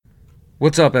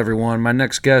What's up, everyone? My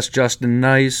next guest, Justin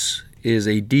Nyce, is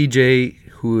a DJ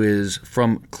who is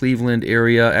from Cleveland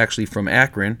area, actually from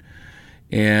Akron,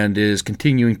 and is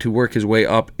continuing to work his way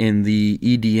up in the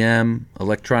EDM,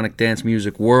 electronic dance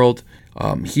music world.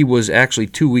 He was actually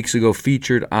 2 weeks ago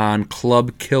featured on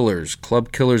Club Killers.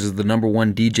 Club Killers is the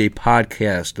 #1 DJ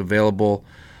podcast available,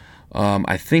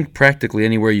 I think, practically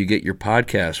anywhere you get your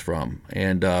podcast from.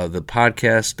 And the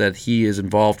podcast that he is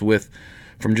involved with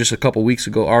from just a couple weeks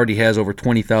ago already has over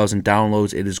 20,000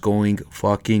 downloads. It is going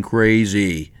fucking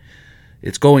crazy.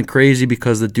 It's going crazy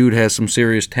because the dude has some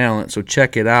serious talent, so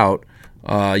check it out.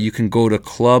 You can go to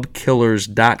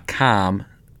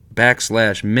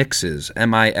clubkillers.com/mixes,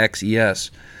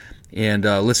 M-I-X-E-S, and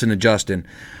listen to Justin.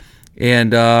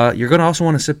 And you're going to also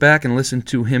want to sit back and listen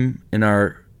to him in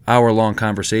our hour-long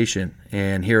conversation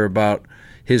and hear about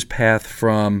his path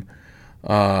from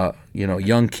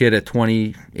young kid at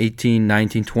 20, 18,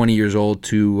 19, 20 years old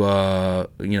to,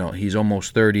 he's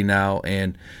almost 30 now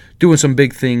and doing some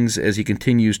big things as he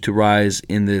continues to rise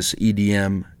in this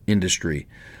EDM industry.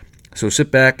 So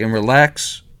sit back and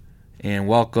relax and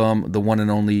welcome the one and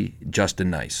only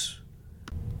Justin Nyce.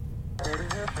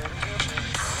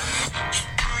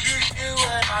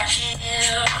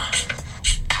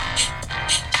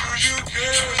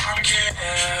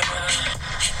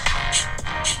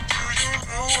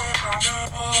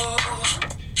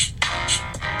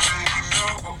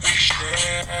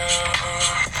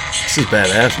 This is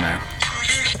badass, man.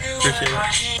 Appreciate it.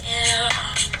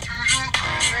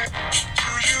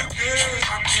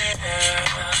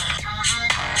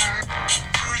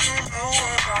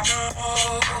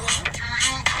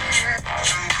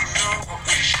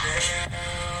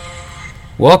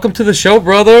 Welcome to the show,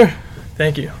 brother.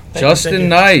 Thank you. Justin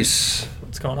Nyce.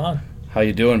 What's going on? How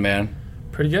you doing, man?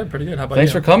 Pretty good. How about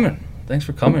Thanks you? for coming.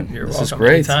 You're This welcome. is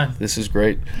great. Anytime. This is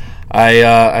great.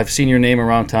 I've seen your name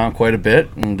around town quite a bit,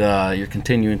 and you're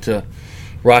continuing to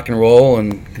rock and roll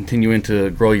and continuing to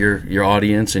grow your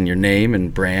audience and your name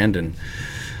and brand. And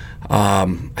I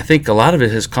think a lot of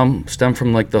it has stemmed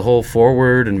from like the whole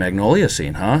Forward and Magnolia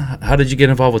scene, huh? How did you get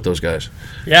involved with those guys?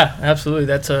 Yeah, absolutely.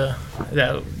 That's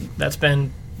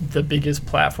been the biggest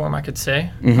platform I could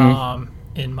say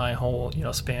in my whole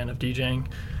span of DJing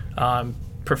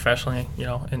professionally.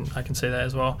 And I can say that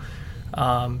as well.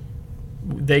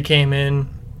 They came in,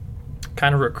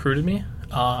 kind of recruited me.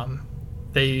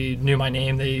 They knew my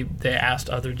name. They asked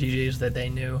other DJs that they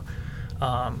knew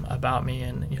about me,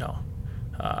 and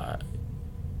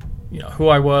who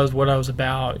I was, what I was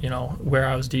about, where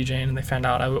I was DJing, and they found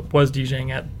out I was DJing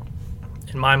at,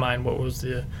 in my mind, what was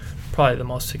probably the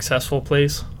most successful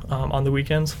place on the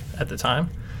weekends at the time.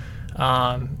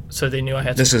 So they knew I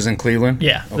had. This is in Cleveland?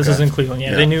 Yeah, okay. This is in Cleveland.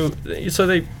 Yeah, they knew, so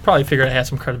they probably figured I had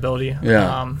some credibility.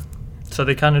 Yeah. So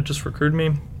they kind of just recruited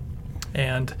me,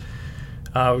 and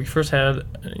we first had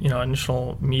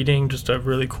initial meeting, just a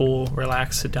really cool,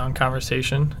 relaxed, sit-down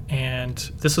conversation, and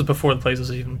this was before the place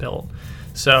was even built.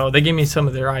 So they gave me some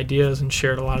of their ideas and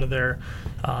shared a lot of their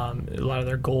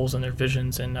goals and their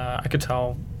visions, and I could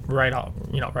tell right off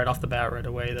the bat right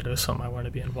away that it was something I wanted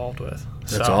to be involved with.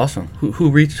 That's awesome. Who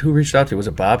reached out to you? Was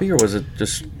it Bobby or was it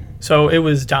just? So it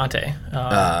was Dante.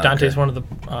 Dante's okay. one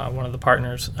of the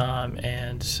partners,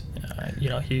 and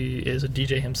he is a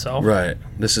DJ himself. Right.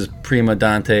 This is Prima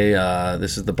Dante.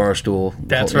 This is the Barstool.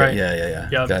 That's right. Yeah.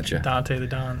 Yep. Gotcha. Dante the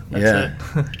Don. That's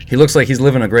it. He looks like he's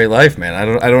living a great life, man.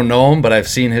 I don't know him, but I've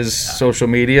seen his social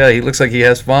media. He looks like he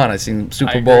has fun. I've seen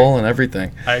Super Bowl and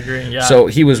everything. I agree. Yeah. So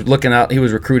he was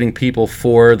recruiting people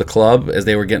for the club as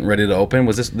they were getting ready to open.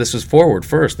 This was Forward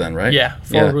first then, right? Yeah.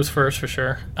 Forward was first for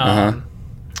sure.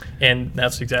 And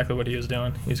that's exactly what he was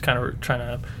doing. He was kind of trying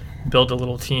to build a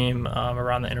little team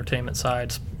around the entertainment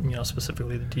side,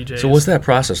 specifically the DJs. So what's that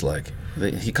process like?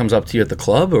 He comes up to you at the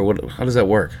club, or what? How does that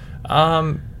work?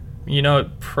 I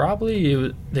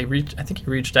think he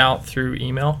reached out through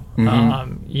email,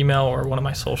 email or one of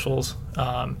my socials.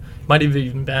 Might have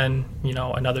even been,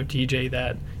 another DJ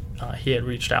that he had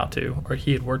reached out to, or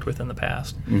he had worked with in the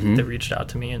past. That reached out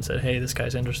to me and said, "Hey, this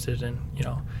guy's interested in,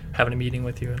 having a meeting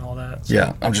with you and all that." So,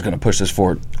 yeah, I'm just going to push this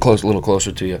forward a little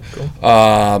closer to you. Cool.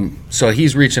 So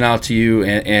he's reaching out to you,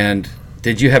 and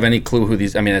did you have any clue who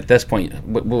these? I mean, at this point,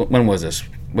 when was this?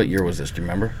 What year was this? Do you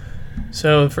remember?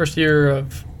 So the first year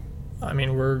of,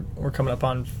 we're coming up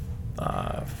on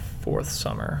fourth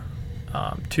summer,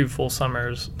 2 full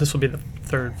summers. This will be the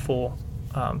third full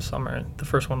summer. The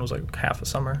first one was like half a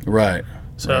summer. Right.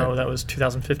 So that was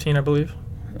 2015, I believe.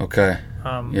 Okay.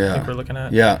 I think we're looking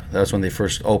at. Yeah, that's when they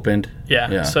first opened.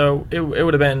 Yeah. So it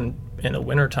would have been in the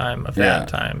winter time of that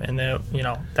time, and then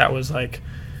that was like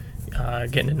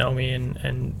getting to know me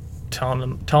and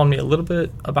telling me a little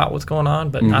bit about what's going on,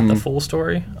 but not the full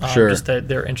story. Sure. Just that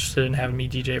they're interested in having me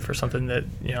DJ for something that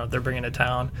they're bringing to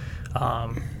town.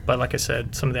 But like I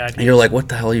said, some of the ideas. And you're like, what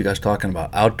the hell are you guys talking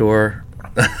about? Outdoor?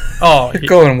 Oh, you're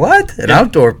going what?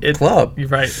 Outdoor club? You're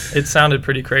right. It sounded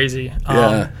pretty crazy.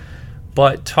 Yeah.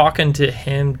 But talking to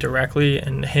him directly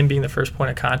and him being the first point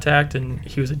of contact, and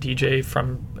he was a DJ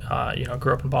from,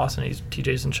 grew up in Boston. He's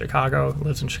DJs in Chicago,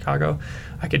 lives in Chicago.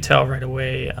 I could tell right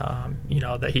away,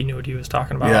 that he knew what he was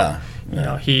talking about.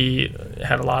 Yeah. He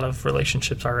had a lot of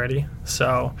relationships already.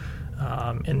 So,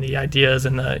 and the ideas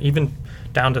and even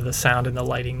down to the sound and the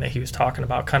lighting that he was talking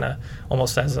about, kind of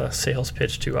almost as a sales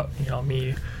pitch to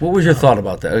me. What was your thought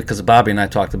about that? Because Bobby and I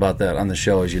talked about that on the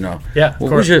show, as you know. Yeah.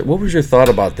 What was your thought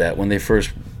about that when they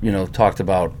first talked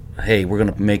about, hey, we're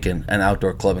going to make an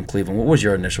outdoor club in Cleveland? What was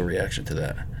your initial reaction to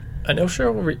that?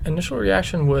 Initial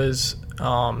reaction was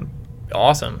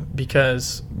awesome,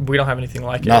 because we don't have anything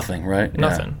like it. Nothing, right?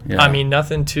 Nothing. Yeah. I mean,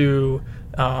 nothing to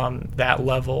that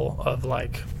level of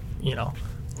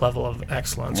level of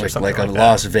excellence, or something like a that.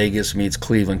 Las Vegas meets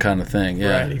Cleveland kind of thing.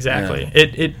 Yeah. Right, exactly.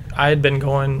 Yeah. I've been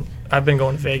going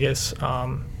to Vegas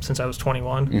since I was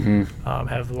 21. Mm-hmm.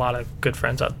 Have a lot of good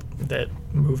friends that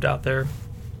moved out there,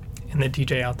 and the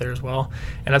DJ out there as well.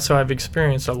 And that's how I've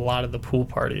experienced a lot of the pool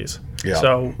parties. Yeah.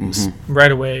 So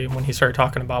right away when he started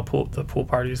talking about the pool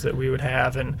parties that we would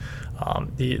have, and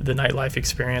the nightlife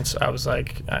experience, I was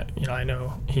like, I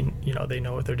know they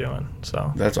know what they're doing.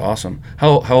 So that's awesome.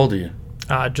 How old are you?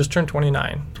 Just turned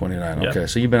 29. 29. Yep. Okay.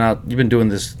 So you've been doing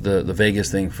this the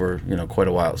Vegas thing for quite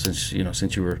a while, since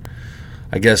you were,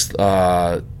 I guess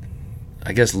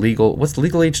legal. What's the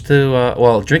legal age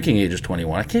to? Drinking age is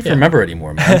 21. I can't remember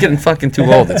anymore, man. I'm getting fucking too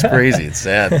old. It's crazy. It's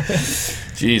sad.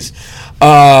 Jeez.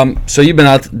 So you've been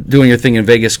out doing your thing in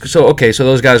Vegas. So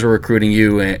those guys were recruiting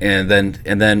you, and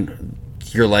then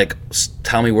you're like,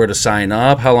 tell me where to sign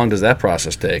up. How long does that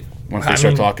process take once they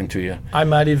start talking to you? I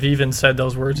might have even said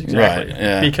those words exactly. Right,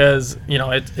 yeah. Because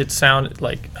it sounded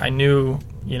like I knew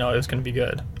it was going to be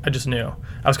good. I just knew.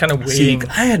 I was kind of waiting. See,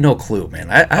 I had no clue, man.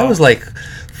 I was like,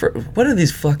 what are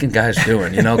these fucking guys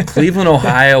doing? Cleveland,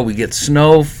 Ohio, we get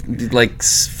snow like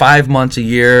 5 months a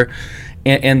year,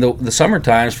 and the summer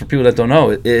times, for people that don't know,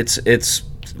 it's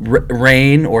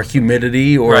rain or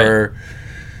humidity or. Right.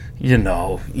 You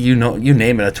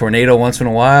name it, a tornado once in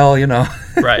a while,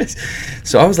 Right.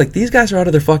 So I was like, these guys are out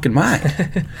of their fucking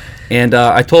mind. And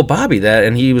I told Bobby that,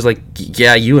 and he was like,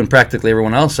 yeah, you and practically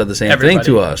everyone else said the same thing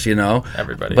to us,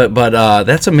 Everybody. But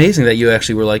that's amazing that you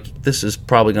actually were like, this is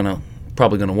probably gonna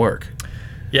work.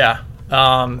 Yeah.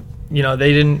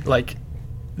 They didn't, like,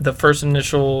 the first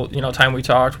initial, time we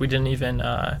talked, we didn't even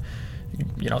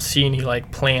see any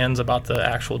like plans about the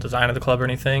actual design of the club or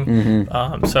anything.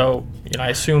 Mm-hmm. So I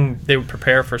assume they would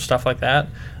prepare for stuff like that.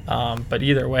 But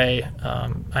either way,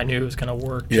 I knew it was going to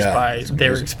work just by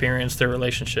their experience, their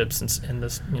relationships, and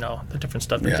this, the different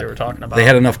stuff that they were talking about. They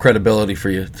had enough credibility for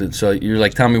you, so you're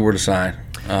like, tell me where to sign.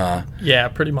 Yeah,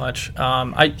 pretty much.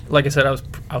 Like I said,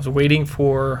 I was waiting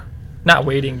for, not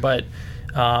waiting, but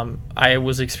I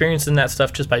was experiencing that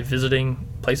stuff just by visiting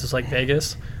places like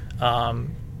Vegas.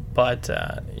 But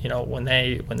when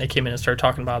they came in and started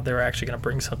talking about they were actually going to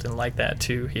bring something like that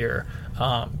to here,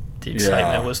 the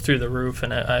excitement was through the roof,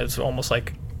 and I was almost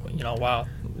like, wow,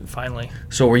 finally.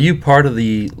 So were you part of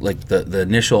the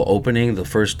initial opening, the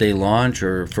first day launch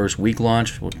or first week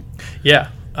launch? Yeah,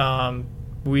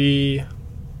 we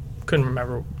couldn't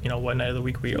remember what night of the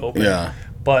week we opened. Yeah.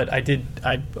 But I did.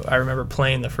 I remember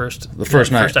playing the first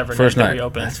night, ever night that we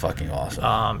opened. That's fucking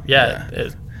awesome.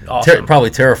 It's awesome. Probably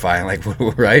terrifying, like,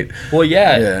 right? Well,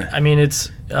 yeah. I mean,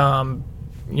 it's I'm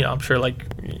sure, like,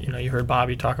 you heard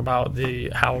Bobby talk about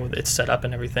how it's set up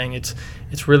and everything. It's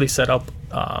really set up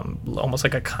almost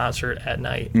like a concert at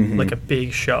night, like a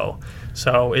big show.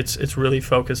 So it's really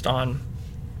focused on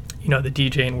the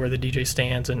DJ and where the DJ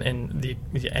stands, and the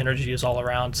energy is all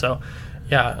around. So.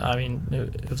 Yeah, I mean,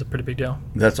 it was a pretty big deal.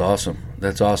 That's awesome.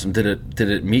 Did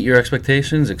it meet your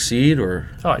expectations, exceed, or?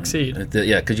 Oh, exceed.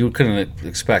 Yeah, because you couldn't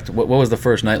expect. What was the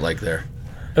first night like there?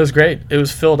 It was great. It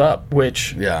was filled up,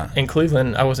 which in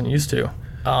Cleveland I wasn't used to,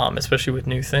 especially with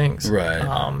new things. Right.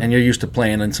 And you're used to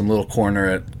playing in some little corner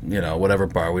at whatever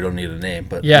bar. We don't need a name,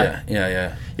 but yeah.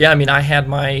 I mean, I had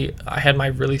my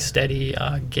really steady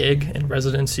gig and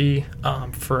residency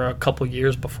for a couple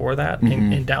years before that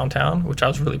in downtown, which I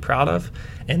was really proud of,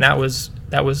 and that was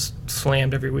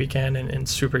slammed every weekend and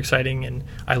super exciting, and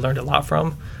I learned a lot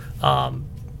from,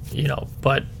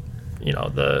 but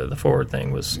the forward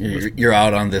thing was you're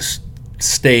out on this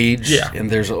stage,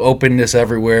 and there's openness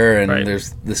everywhere, and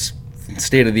there's this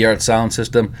state-of-the-art sound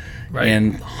system, Right.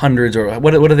 and hundreds, or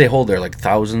what do they hold there? Like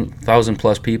thousand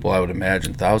plus people, I would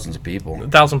imagine, thousands of people.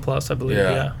 1,000 plus, I believe.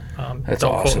 Yeah. Yeah. That's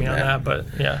don't awesome, quote me on man. that, but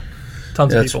yeah,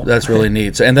 tons of people. That's really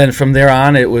neat. So, and then from there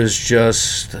on, it was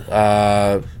just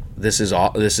this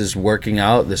is working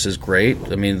out. This is great.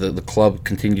 I mean, the club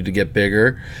continued to get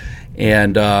bigger,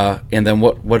 and then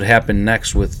what happened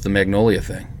next with the Magnolia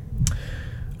thing?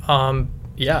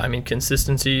 Yeah, I mean,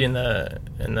 consistency in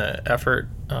the effort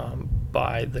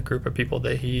by the group of people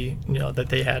that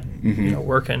they had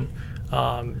working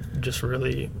just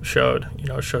really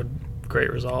showed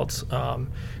great results.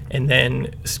 And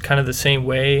then it's kind of the same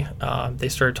way they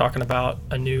started talking about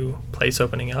a new place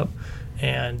opening up,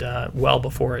 and well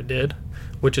before it did,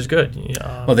 which is good.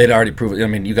 Well, they'd already proven. I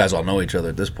mean, you guys all know each other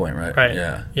at this point, right? Right.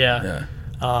 Yeah.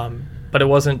 But it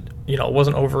wasn't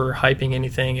overhyping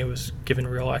anything. It was given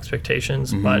real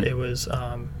expectations, but it was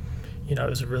it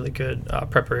was a really good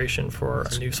preparation for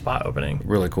a new spot opening.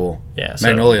 Really cool. Yeah,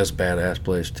 Magnolia's a badass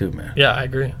place too, man. Yeah, I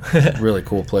agree. Really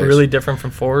cool place. Really different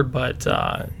from Ford, but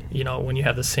when you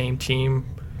have the same team,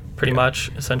 pretty much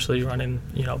essentially running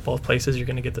both places, you're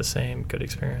going to get the same good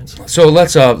experience. So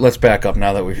let's back up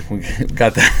now that we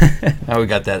got that. Now we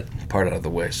got that part out of the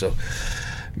way. So,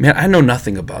 man, I know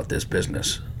nothing about this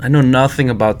business. I know nothing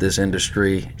about this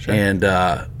industry. Sure. And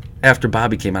after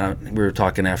Bobby came out, we were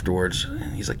talking afterwards.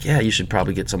 And he's like, "Yeah, you should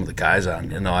probably get some of the guys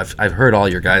on." I've heard all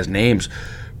your guys' names,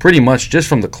 pretty much just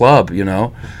from the club.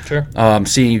 Sure.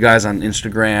 Seeing you guys on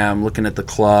Instagram, looking at the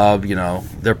club.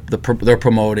 They're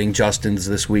promoting Justin's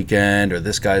this weekend or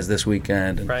this guy's this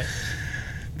weekend. And right.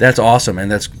 That's awesome,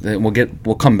 and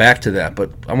we'll come back to that. But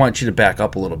I want you to back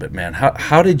up a little bit, man.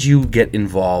 How did you get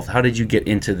involved? How did you get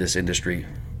into this industry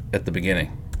at the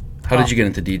beginning? How did you get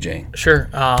into DJing? Sure.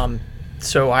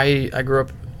 So I grew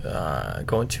up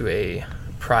going to a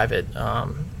private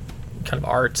kind of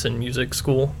arts and music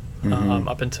school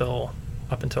up until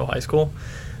high school.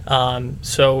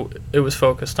 So it was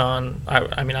focused on.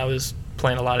 I was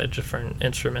playing a lot of different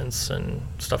instruments and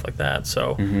stuff like that.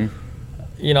 So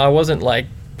I wasn't like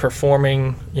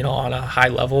performing on a high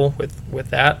level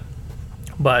with that,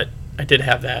 but I did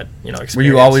have that experience. Were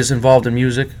you always involved in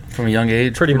music from a young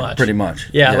age? Pretty much.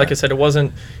 Yeah, like I said, it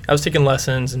wasn't. I was taking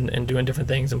lessons and doing different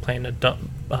things and playing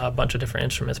a bunch of different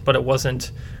instruments, but it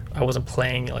wasn't. I wasn't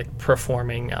playing like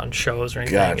performing on shows or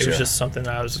anything. Gotcha. It was just something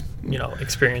that I was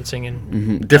experiencing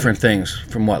and different things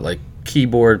from what, like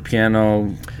keyboard,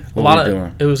 piano.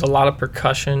 It was a lot of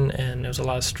percussion, and there was a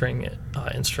lot of string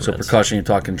instruments. So percussion, you're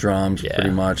talking drums, Yeah. pretty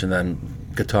much, and then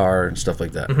guitar and stuff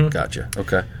like that. Gotcha.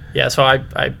 Okay. Yeah, so I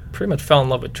pretty much fell in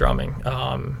love with drumming.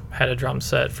 Had a drum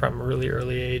set from a really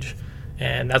early age,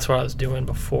 and that's what I was doing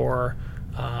before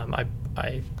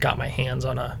I got my hands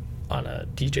on a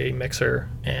DJ mixer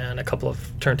and a couple of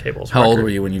turntables. How old were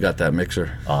you when you got that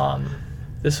mixer?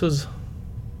 This was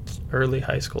early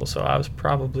high school, so I was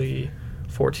probably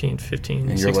 14, 15,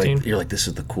 And 16. you're like, this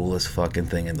is the coolest fucking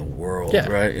thing in the world, Yeah,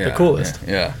 right? the coolest.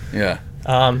 Yeah.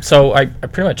 So I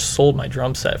pretty much sold my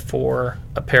drum set for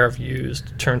a pair of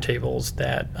used turntables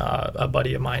that a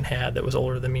buddy of mine had that was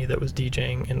older than me that was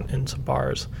DJing in some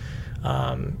bars.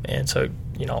 And so,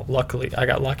 luckily, I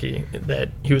got lucky that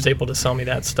he was able to sell me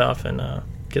that stuff and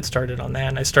get started on that.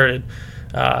 And I started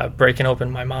breaking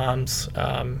open my mom's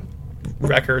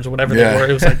records, whatever they were.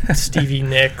 It was like Stevie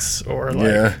Nicks or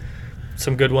like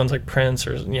some good ones like Prince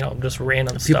or just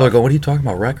random stuff. People are going, what are you talking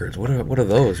about records? What are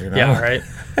those? Yeah, right.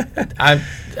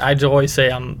 I always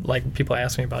say I'm like, people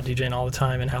ask me about DJing all the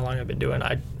time and how long I've been doing.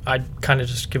 I kind of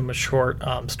just give them a short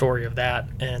story of that,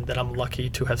 and that I'm lucky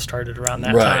to have started around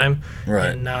that time,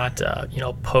 and not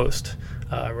post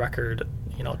record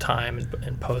time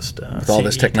and post with all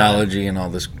this CD technology time. And all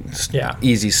this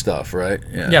easy stuff, right?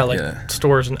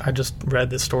 Stores. And I just read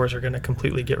that stores are going to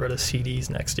completely get rid of CDs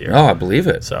next year. Oh, I believe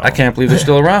it. So I can't believe they're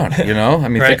still around. I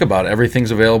mean, think about it. Everything's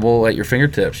available at your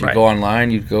fingertips. You go online,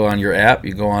 you go on your app,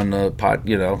 you go on the pod.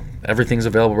 Everything's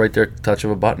available right there, at the touch of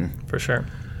a button. For sure.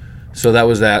 So that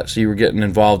was that. So you were getting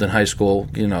involved in high school.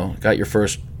 Got your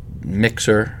first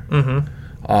mixer.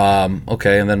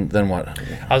 Okay, and then what?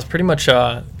 I was pretty much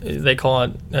they call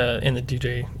it in the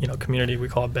DJ community, we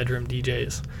call it bedroom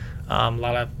DJs. A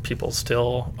lot of people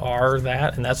still are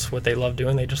that, and that's what they love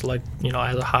doing. They just like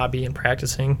as a hobby and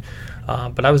practicing.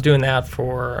 But I was doing that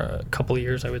for a couple of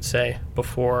years, I would say,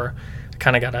 before I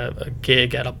kind of got a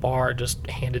gig at a bar just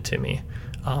handed to me.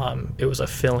 It was a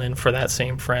fill-in for that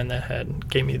same friend that had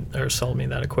gave me or sold me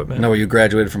that equipment. Now, were you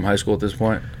graduated from high school at this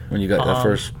point when you got that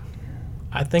first?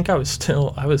 I think I was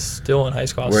still in high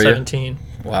school. I was 17.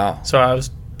 Wow. So I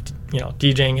was,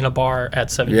 DJing in a bar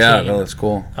at 17. Yeah, no, that's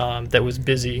cool. That was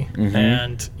busy,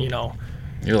 and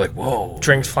You're like, whoa.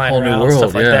 Drinks flying whole new around, world,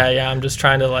 stuff like that. Yeah, I'm just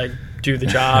trying to like do the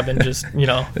job and just, you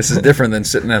know. This is different than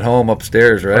sitting at home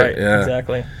upstairs, right? Right, Yeah.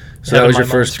 exactly. So that was your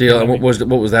first deal. And what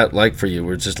was that like for you?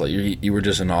 Were it just like you were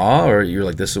just in awe, or you were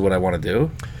like, this is what I want to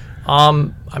do? I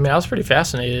mean, I was pretty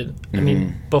fascinated. I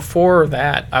mean, before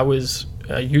that, I was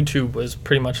YouTube was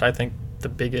pretty much, I think, the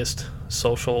biggest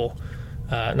social,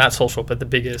 not social, but the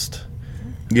biggest.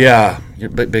 Yeah, your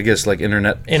biggest like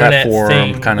internet platform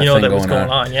thing, kind of you know, thing that was going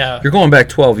on. Yeah, you're going back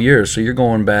 12 years, so you're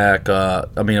going back. I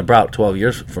mean, about 12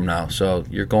 years from now. So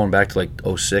you're going back to like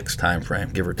 06 time frame,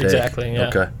 give or take. Exactly. Yeah.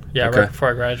 Okay. Yeah, okay. right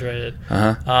before I graduated.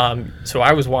 So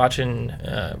I was watching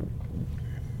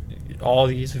all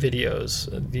these videos,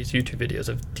 these YouTube videos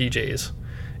of DJs,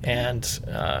 and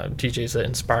DJs that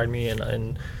inspired me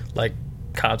and like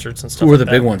concerts and stuff. Who were like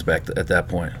the big ones back at that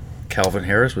point? Calvin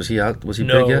Harris, was he out? Was he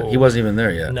No. big yet? He wasn't even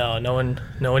there yet. No one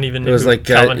even knew It was who like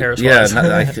Calvin Harris yeah, was.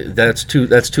 that's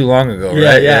too long ago,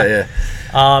 Yeah, right?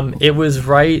 yeah. It was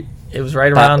right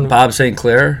around Bob St.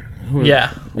 Clair.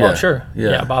 Yeah. Well, Yeah. sure.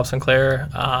 Yeah. Yeah, Bob Sinclair.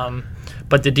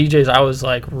 But the DJs I was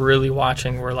like really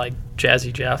watching were like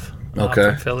Jazzy Jeff Okay.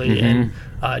 from Philly and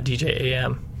DJ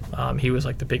AM. He was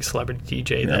like the big celebrity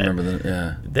DJ I remember that.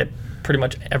 Yeah. that pretty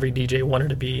much every DJ wanted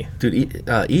to be. Dude,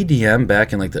 EDM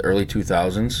back in like the early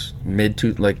 2000s,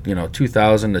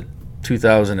 2000 to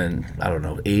 2000 and I don't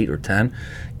know 8 or 10.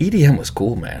 EDM was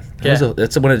cool, man.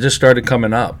 That's when it just started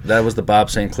coming up. That was the Bob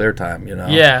St. Clair time, you know.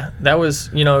 Yeah, that was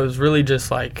it was really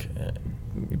just like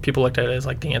people looked at it as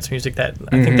like dance music. That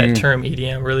I think that term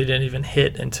EDM really didn't even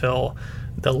hit until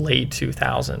the late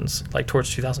 2000s, like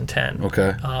towards 2010.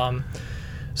 Okay.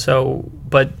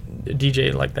 But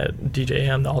DJ like that DJ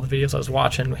AM, all the videos I was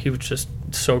watching, he was just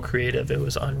so creative. It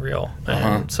was unreal.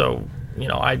 And so,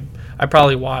 I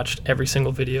probably watched every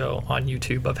single video on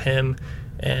YouTube of him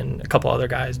and a couple other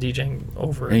guys DJing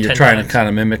over. And you're 10 trying times. to kind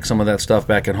of mimic some of that stuff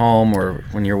back at home or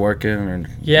when you're working, or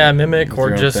mimic or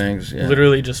your own just things, yeah.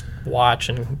 literally just watch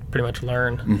and pretty much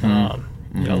learn.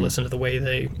 Listen to the way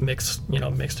they mix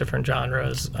different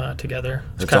genres together.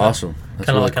 It's That's awesome. That's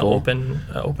kind of really like cool. an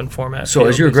open format. So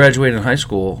as you were music. graduating high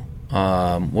school,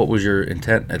 what was your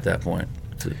intent at that point?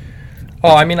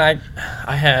 Oh, I mean, I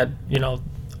had,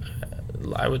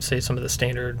 I would say some of the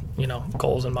standard,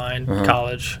 goals in mind,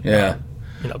 college. Yeah.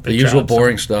 Big The usual jobs.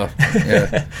 boring stuff.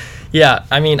 Yeah. Yeah,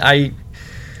 I mean,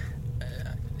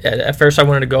 at first I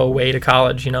wanted to go away to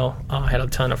college, I had a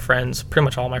ton of friends. Pretty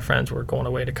much all my friends were going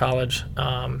away to college.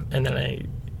 And then I,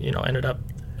 ended up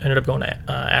going to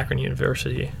Akron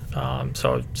University.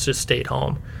 So I just stayed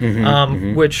home,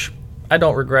 which I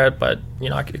don't regret, but,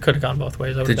 it could have gone both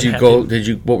ways.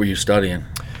 What were you studying?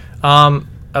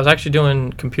 I was actually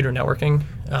doing computer networking.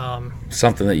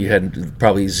 Something that you had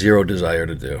probably zero desire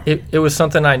to do. It was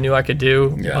something I knew I could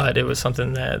do, Yeah. but it was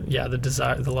something that,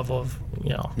 the level of,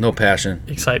 No passion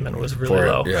excitement was really for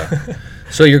low. it. Yeah.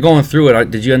 So you're going through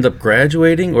it. Did you end up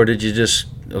graduating, or did you just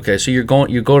So you go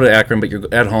to Akron, but you're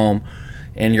at home,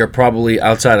 and you're probably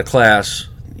outside of class.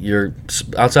 You're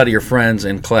outside of your friends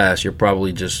in class. You're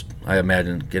probably just, I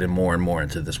imagine, getting more and more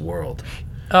into this world.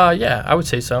 Yeah, I would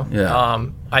say so. Yeah.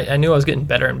 I knew I was getting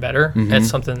better and better at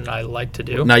something that I like to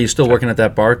do. Now, you still working at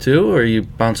that bar too, or are you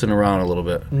bouncing around a little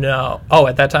bit? No. Oh,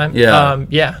 at that time? Yeah.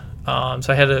 Yeah.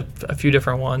 So I had a few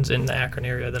different ones in the Akron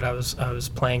area that I was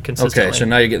playing consistently. Okay, so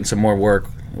now you're getting some more work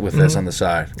with this on the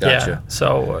side. Gotcha. Yeah.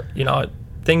 So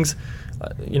things,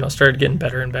 started getting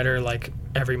better and better. Like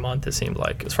every month, it seemed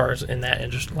like, as far as in that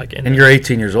industry, like in. And you're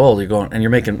 18 years old. You're going, and you're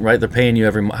making right. They're paying you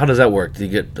every month. How does that work? Do you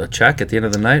get a check at the end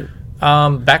of the night?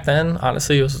 Back then,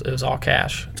 honestly, it was all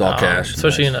cash. It's all cash,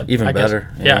 especially nice. in a Even I guess-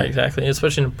 better. Yeah, exactly.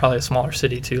 Especially in probably a smaller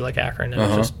city too, like Akron. It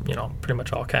was just pretty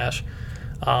much all cash.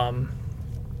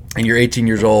 And you're 18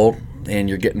 years old, and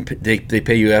you're getting they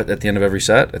pay you at the end of every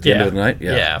set at the end of the night.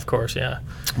 Yeah. Yeah, of course. Yeah.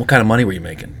 What kind of money were you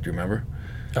making? Do you remember?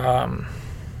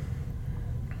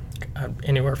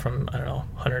 Anywhere from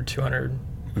 100, 200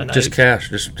 a night. Just cash,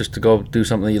 just to go do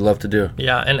something that you love to do.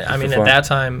 Yeah, and I mean fun. at that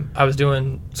time I was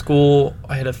doing school.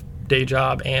 I had a day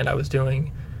job, and I was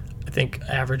doing, I think,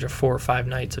 average of 4 or 5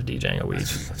 nights of DJing a week.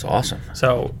 That's awesome.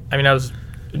 So I mean,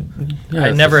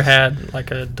 I never had like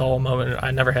a dull moment.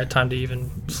 I never had time to even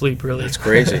sleep, really. It's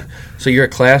crazy. So you're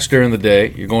at class during the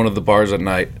day. You're going to the bars at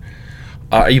night.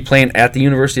 Are you playing at the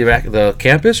University of the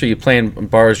campus, or are you playing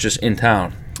bars just in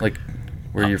town, like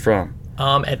where you're from?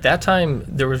 At that time,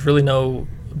 there was really no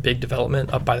big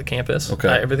development up by the campus. Okay.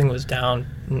 Everything was down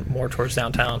more towards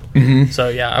downtown. So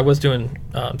yeah, I was doing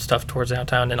stuff towards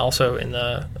downtown, and also in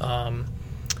the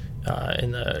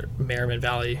Merriman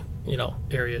Valley,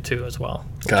 area too as well.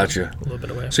 Gotcha. A little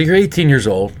bit away. So you're 18 years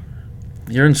old.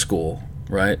 You're in school,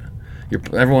 right?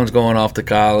 everyone's going off to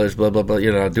college, blah blah blah.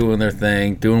 Doing their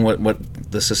thing, doing what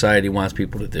the society wants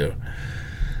people to do.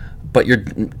 But you're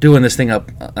doing this thing up,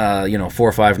 4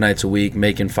 or 5 nights a week,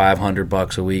 making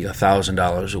 $500 a week,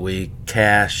 $1,000 a week,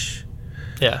 cash.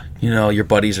 Yeah. Your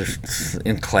buddies are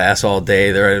in class all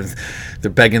day. They're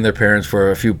begging their parents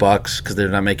for a few bucks because they're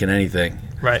not making anything.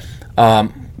 Right.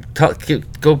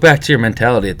 Go back to your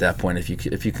mentality at that point.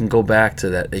 If you can go back to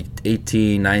that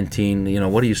 18,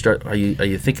 19, what do you start? Are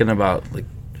you thinking about like?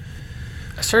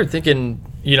 I started thinking,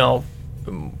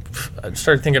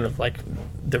 of like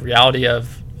the reality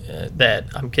of that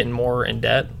I'm getting more in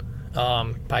debt by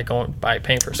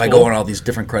paying for school. By going all these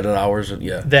different credit hours,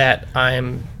 yeah. That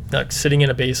I'm like sitting in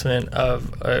a basement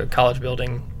of a college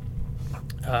building,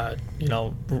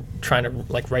 trying to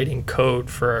like writing code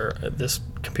for this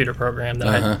computer program that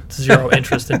I had zero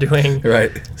interest in doing.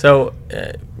 Right. So,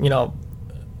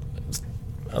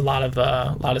 a lot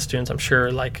of students, I'm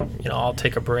sure, like, I'll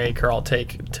take a break or I'll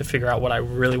take to figure out what I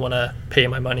really want to pay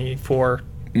my money for,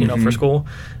 for school.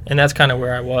 And that's kind of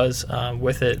where I was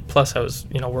with it. Plus, I was,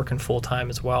 working full time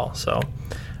as well. So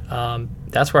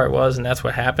that's where I was, and that's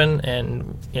what happened.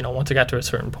 And, once I got to a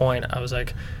certain point, I was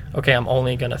like, okay, I'm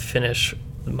only going to finish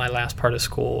my last part of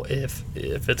school if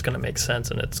it's going to make sense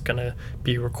and it's going to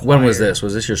be required. When was this?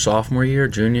 Was this your sophomore year,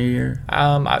 junior year,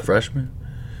 freshman?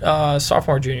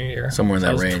 Sophomore, junior year. Somewhere in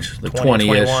that range, like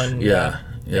 20-ish.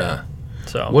 Yeah.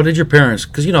 So, what did your parents?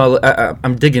 Because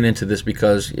I'm digging into this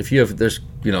because there's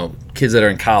kids that are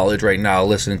in college right now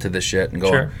listening to this shit and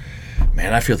going, sure.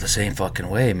 Man, I feel the same fucking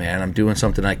way, man. I'm doing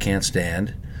something I can't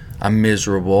stand. I'm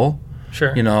miserable.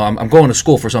 Sure. I'm going to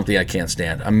school for something I can't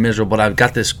stand. I'm miserable, but I've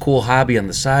got this cool hobby on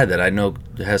the side that I know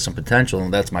has some potential,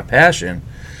 and that's my passion.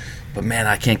 But man,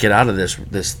 I can't get out of this.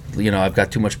 I've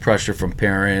got too much pressure from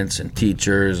parents and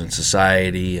teachers and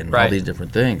society and all these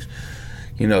different things.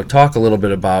 Talk a little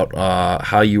bit about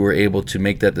how you were able to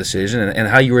make that decision and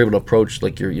how you were able to approach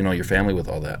like your family with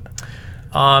all that.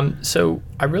 So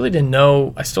I really didn't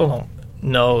know. I still don't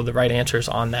know the right answers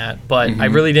on that, but I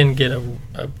really didn't get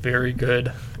a very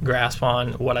good grasp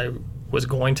on what I was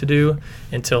going to do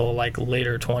until like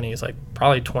later 20s, like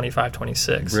probably 25,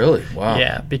 26. Really? Wow.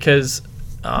 Yeah, because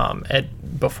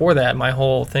before that, my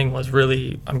whole thing was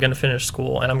really I'm going to finish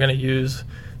school and I'm going to use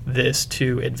this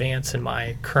to advance in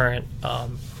my current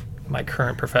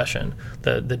profession,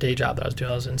 the day job that I was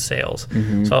doing. I was in sales.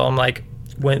 So I'm like,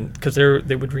 because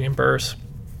they would reimburse,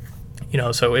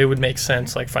 so it would make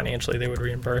sense, like financially they would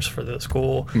reimburse for the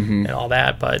school and all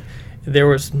that, but there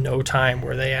was no time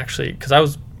where they actually, because I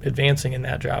was advancing in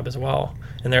that job as well,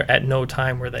 and they're at no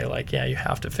time where they like, yeah, you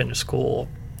have to finish school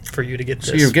for you to get this.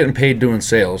 So you're getting paid doing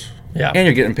sales, yeah, and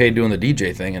you're getting paid doing the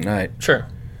DJ thing at night. Sure.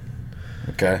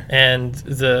 Okay. And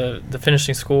the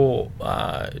finishing school,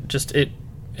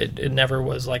 it never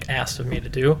was like asked of me to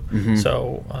do.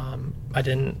 So I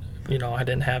didn't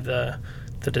have the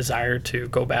desire to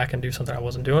go back and do something I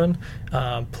wasn't doing.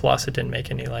 Plus, it didn't make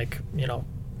any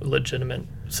legitimate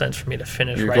sense for me to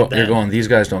finish then. You're going, these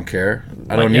guys don't care.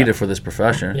 I don't need it for this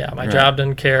profession. Yeah, my job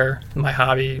doesn't care. My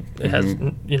hobby has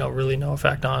really no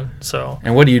effect on. So.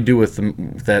 And what do you do with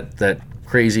that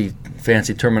crazy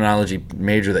fancy terminology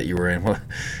major that you were in?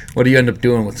 What do you end up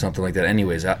doing with something like that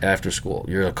anyways after school?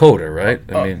 You're a coder, right?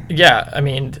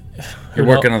 You're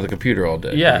working on the computer all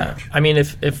day. Yeah. I mean,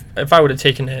 if I would have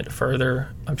taken it further,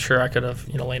 I'm sure I could have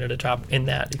landed a job in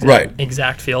that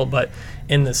exact field. But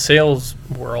in the sales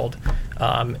world,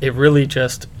 it really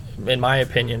just, in my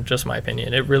opinion,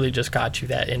 it really just got you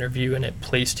that interview, and it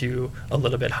placed you a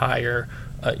little bit higher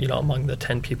among the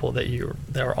 10 people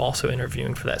that are also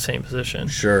interviewing for that same position.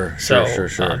 Sure.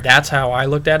 That's how I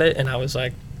looked at it, and I was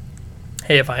like,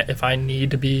 hey, if I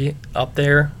need to be up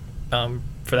there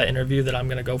for that interview that I'm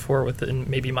going to go for with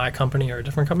maybe my company or a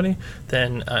different company,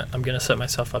 then I'm going to set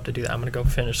myself up to do that. I'm going to go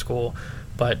finish school.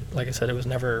 But like I said, it was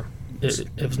never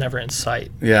in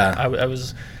sight. Yeah. I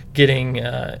was getting,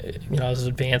 I was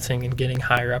advancing and getting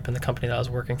higher up in the company that I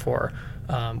was working for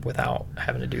without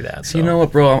having to do that. So you know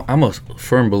what, bro? I'm a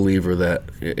firm believer that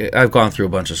I've gone through a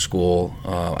bunch of school.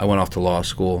 I went off to law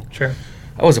school. Sure.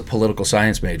 I was a political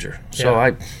science major. So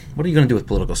what are you going to do with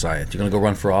political science? You're going to go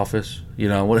run for office?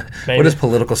 What is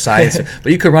political science?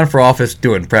 But you could run for office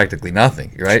doing practically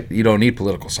nothing, right? You don't need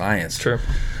political science. Sure.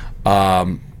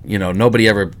 Nobody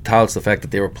ever touts the fact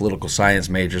that they were political science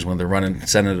majors when they're running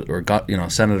senator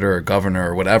or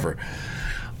governor or whatever.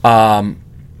 I'm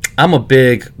a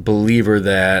big believer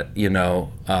that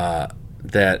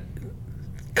that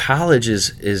college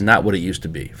is not what it used to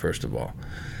be. First of all,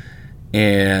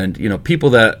 and people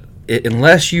that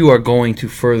unless you are going to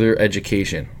further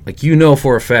education, like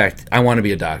for a fact, I want to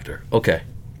be a doctor. Okay,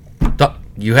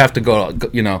 You have to go.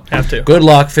 Have to. Good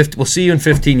luck. We'll see you in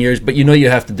 15 years, but you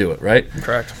have to do it, right?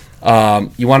 Correct.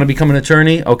 You want to become an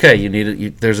attorney? Okay,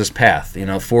 there's this path.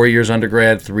 4 years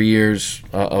undergrad, 3 years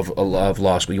of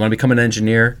law school. You want to become an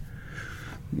engineer?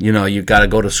 You got to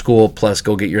go to school plus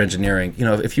go get your engineering.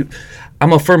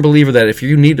 I'm a firm believer that if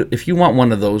you want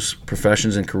one of those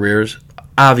professions and careers,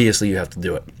 obviously you have to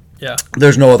do it. Yeah.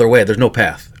 There's no other way. There's no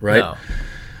path, right? No.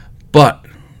 But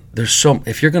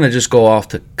if you're going to just go off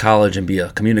to college and be a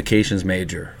communications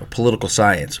major, a political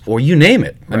science, or you name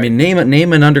it. Right. I mean,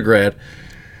 name an undergrad,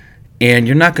 and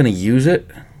you're not going to use it.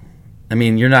 I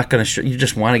mean, you're not going to. You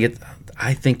just want to get.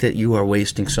 I think that you are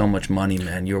wasting so much money,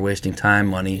 man. You're wasting time,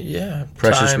 money,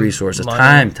 precious resources,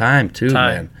 time too,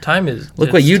 man. Time is.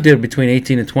 Look what you did between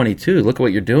 18 and 22. Look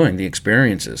what you're doing. The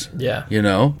experiences. Yeah.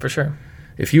 For sure.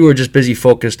 If you were just busy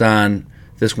focused on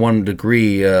this one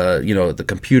degree, the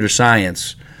computer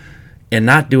science, and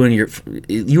not doing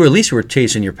you at least were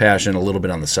chasing your passion a little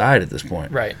bit on the side at this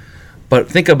point. Right. But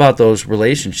think about those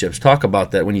relationships. Talk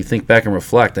about that when you think back and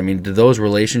reflect. I mean, did those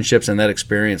relationships and that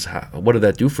experience, what did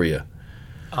that do for you?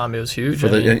 It was huge.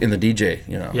 In the DJ,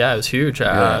 Yeah, it was huge.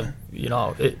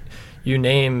 You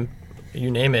name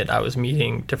it. I was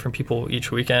meeting different people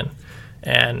each weekend,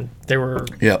 and they were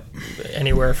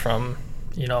anywhere from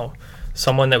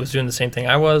someone that was doing the same thing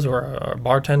I was, or a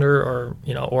bartender,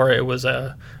 or it was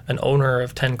an owner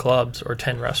of 10 clubs or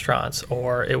 10 restaurants,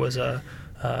 or it was a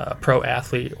pro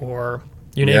athlete, or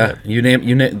you name it. You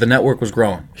name the network was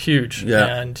growing huge.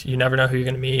 And you never know who you're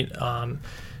going to meet.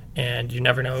 And you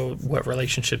never know what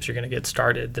relationships you're going to get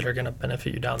started that are going to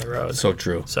benefit you down the road. So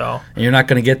true. So, and you're not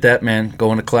going to get that, man.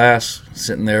 Going to class,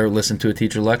 sitting there, listen to a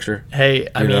teacher lecture. Hey,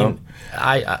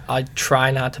 I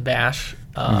try not to bash,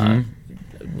 bash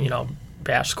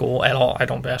school at all. I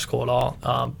don't bash school at all.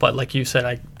 But like you said,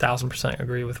 I 1,000%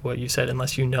 agree with what you said.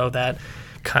 Unless you know that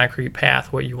concrete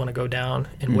path, what you want to go down,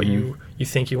 and what you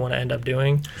think you want to end up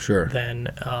doing, then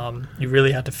you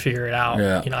really have to figure it out.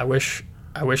 Yeah.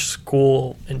 I wish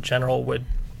school in general would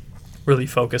really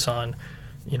focus on,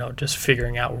 just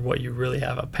figuring out what you really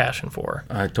have a passion for.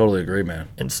 I totally agree, man.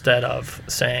 Instead of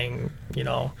saying,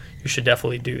 you should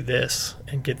definitely do this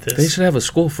and get this. They should have a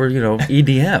school for,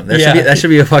 EDM. That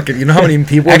should be a fucking, how many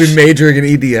people have been majoring in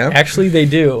EDM? Actually, they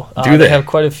do. They have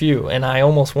quite a few, and I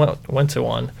almost went to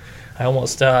one. I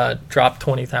almost dropped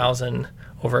 $20,000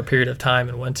 over a period of time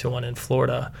and went to one in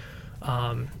Florida,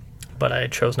 but I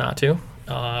chose not to.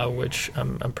 Which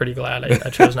I'm pretty glad I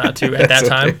chose not to at that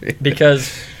time,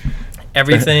 because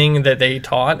everything that they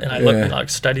taught, and I looked and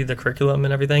studied the curriculum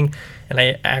and everything, and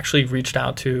I actually reached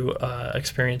out to an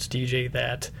experienced DJ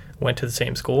that went to the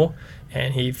same school,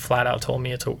 and he flat out told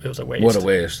me it was a waste. What a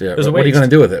waste! Yeah. It was a waste. What are you going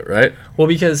to do with it, right? Well,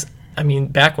 because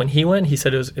back when he went, he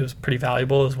said it was pretty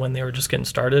valuable. It was when they were just getting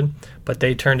started, but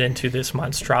they turned into this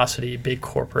monstrosity, big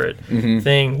corporate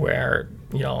thing where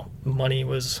money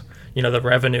was. The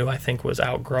revenue, I think, was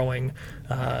outgrowing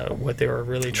what they were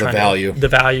really trying the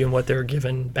value and what they were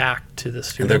giving back to the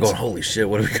students. And they're going, holy shit,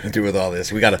 what are we going to do with all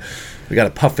this? We got to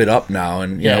puff it up now,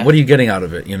 and what are you getting out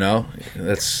of it?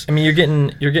 That's. You're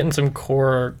getting some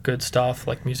core good stuff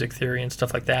like music theory and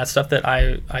stuff like that. Stuff that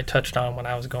I touched on when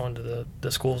I was going to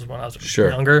the schools when I was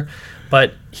younger.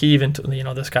 But he even,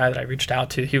 this guy that I reached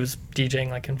out to, he was DJing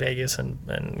like in Vegas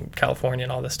and California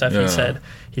and all this stuff. Yeah.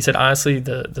 He said, honestly,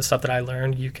 the stuff that I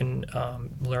learned, you can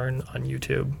learn on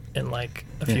YouTube in like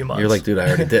a few months. You're like, dude, I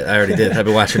already did. I've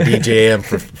been watching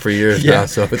DJM for years now,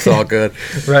 so it's all good.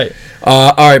 Right.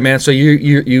 All right, man. So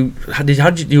how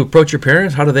did you approach your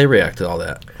parents? How did they react to all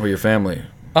that, or your family?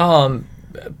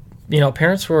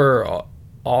 Parents were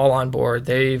all on board.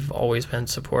 They've always been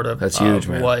supportive. That's huge,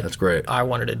 of man. what That's great. I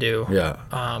wanted to do. Yeah.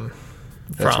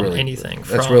 From anything.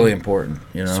 That's really important.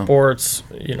 Sports,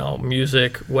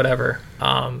 music, whatever.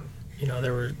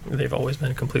 They've always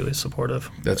been completely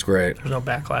supportive. That's great. There's no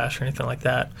backlash or anything like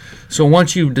that. So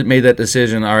once you made that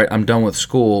decision, all right, I'm done with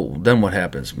school, then what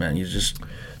happens, man?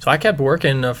 So I kept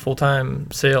working full-time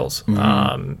sales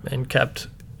and kept,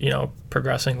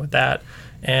 progressing with that,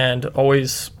 and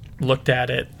always looked at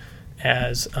it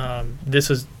as this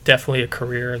is definitely a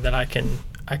career that I can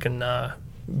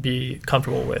be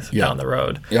comfortable with down the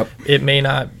road. Yep. It may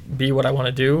not be what I want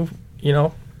to do,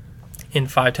 in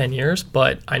 5-10 years,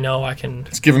 but I know I can.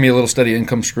 It's giving me a little steady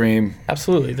income stream.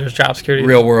 Absolutely. There's job security.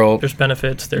 Real world. There's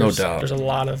benefits. There's, no doubt. There's a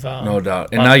lot of. No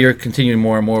doubt. And now you're continuing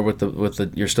more and more with the.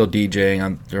 You're still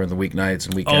DJing during the weeknights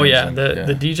and weekends. Oh yeah,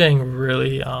 the DJing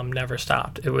really never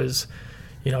stopped. It was,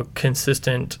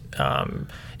 consistent.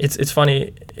 It's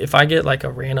funny, if I get like a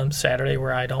random Saturday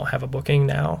where I don't have a booking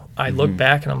now, I look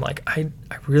back and I'm like, I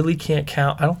really can't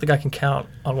count. I don't think I can count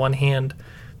on one hand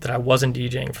that I wasn't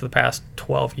DJing for the past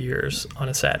 12 years on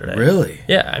a Saturday. Really?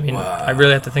 Yeah, I mean, Wow. I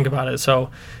really have to think about it. So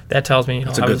that tells me,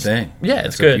 That's a good thing. Yeah, That's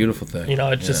it's good. a beautiful thing.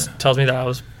 It just tells me that I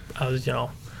was I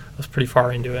was pretty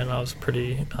far into it, and I was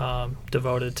pretty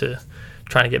devoted to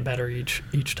trying to get better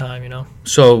each time.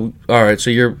 So, all right, so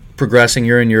you're progressing.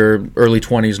 You're in your early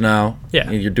 20s now.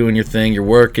 Yeah. You're doing your thing. You're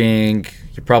working.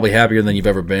 You're probably happier than you've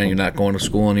ever been. You're not going to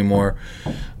school anymore.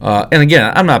 And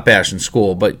again, I'm not bashing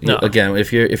school, but No. again,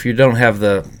 if you don't have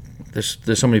there's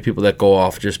so many people that go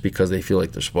off just because they feel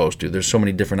like they're supposed to. There's so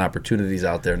many different opportunities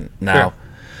out there now.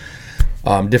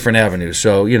 Sure. Different avenues.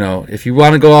 So, if you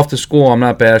want to go off to school, I'm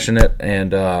not bashing it,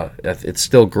 and it's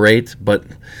still great. But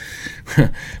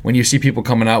when you see people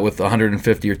coming out with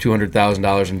 $150,000 or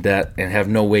 $200,000 in debt and have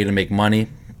no way to make money,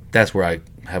 that's where I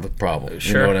have a problem.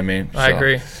 Sure. You know what I mean? I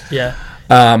agree. Yeah.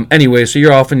 Anyway, so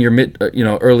you're off in your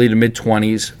early to mid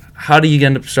 20s. How do you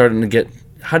end up starting to get?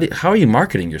 How are you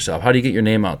marketing yourself? How do you get your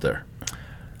name out there?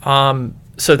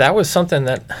 So that was something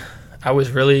that I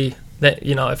was really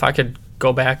if I could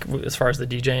go back as far as the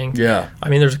DJing. Yeah. I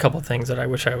mean, there's a couple of things that I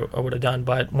wish I would have done,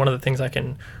 but one of the things I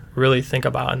can really think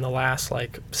about in the last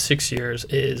 6 years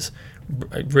is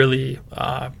really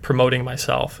promoting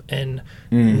myself and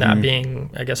not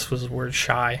being, I guess was the word,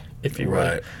 shy, if you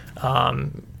would.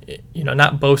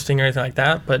 Not boasting or anything like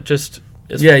that, but just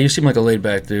you seem like a laid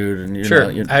back dude, and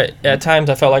sure. At times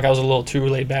I felt like I was a little too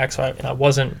laid back, so I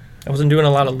wasn't doing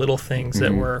a lot of little things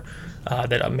that were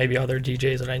that maybe other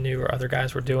DJs that I knew or other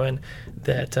guys were doing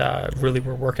that really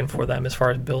were working for them as far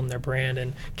as building their brand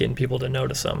and getting people to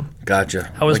notice them.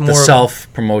 Gotcha. I was like more the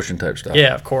self-promotion type stuff.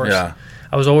 Yeah, of course. Yeah.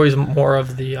 I was always more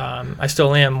of the I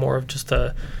still am more of just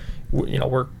a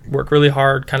work really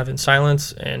hard kind of in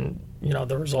silence, and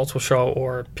the results will show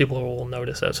or people will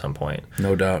notice at some point.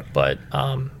 No doubt. But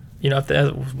if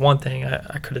that was one thing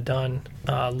I could have done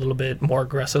a little bit more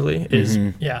aggressively is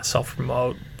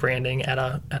self-promote branding at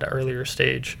an earlier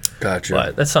stage. Gotcha.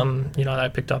 But that's something that I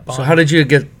picked up on. So how did you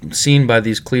get seen by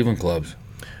these Cleveland clubs?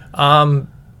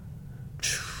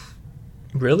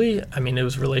 Really, I mean, it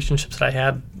was relationships that I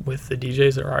had with the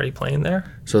DJs that were already playing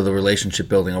there. So the relationship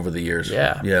building over the years.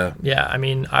 Yeah. I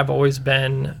mean, I've always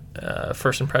been a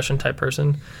first impression type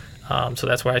person, so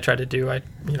that's what I tried to do. I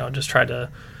just tried to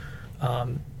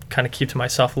kind of keep to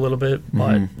myself a little bit,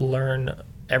 but learn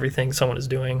everything someone is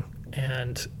doing,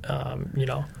 and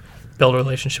build a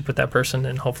relationship with that person,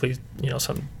 and hopefully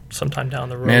sometime down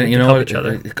the road we can help each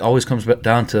other. It always comes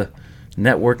down to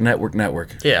network. Yeah, of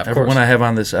course. Everyone I have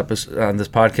on this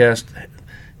podcast,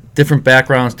 different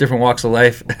backgrounds, different walks of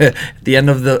life. At the end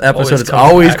of the episode, it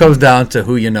always comes down to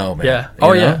who you know, man. Yeah.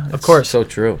 Yeah, of course. So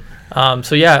true.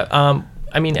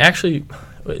 I mean, actually,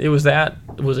 it was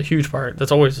a huge part.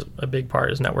 That's always a big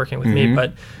part, is networking with me.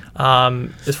 But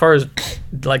as far as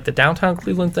the downtown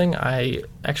Cleveland thing, I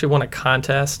actually won a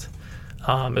contest.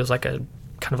 It was like a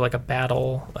kind of like a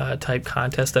battle type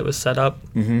contest that was set up.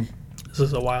 This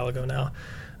is a while ago now,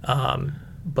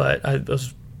 but I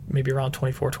was maybe around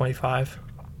 24, 25,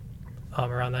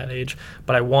 around that age.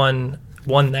 But I won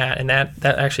that, and that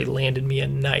actually landed me a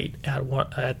night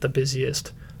at the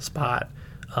busiest spot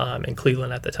in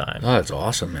Cleveland at the time. Oh, that's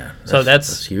awesome, man.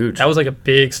 That's huge. That was like a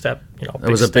big step. That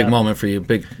was a big moment for you,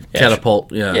 big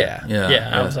catapult. Yeah.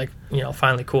 I was like,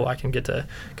 finally, cool. I can get to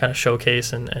kind of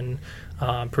showcase and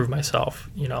prove myself,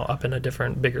 up in a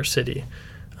different, bigger city.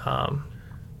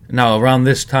 Now, around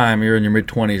this time, you're in your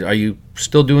mid-20s. Are you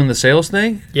still doing the sales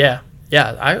thing? Yeah.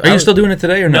 Are you still doing it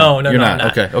today or no? No, you're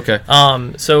not. Not. Okay.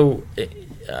 So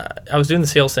I was doing the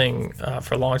sales thing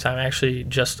for a long time. Actually,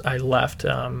 I left.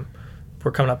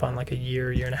 We're coming up on like a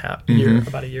year and a half,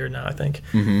 about a year now, I think.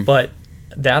 But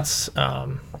that's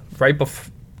right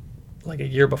before, like a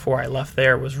year before I left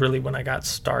there was really when I got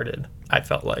started. I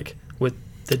felt like with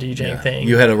the DJing thing.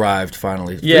 You had arrived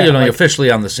finally. Yeah, you're officially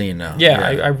on the scene now. Yeah,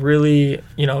 I really,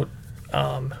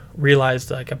 realized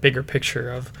like a bigger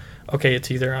picture of, okay, it's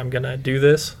either I'm gonna do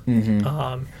this, and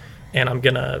I'm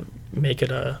gonna make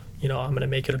it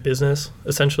a business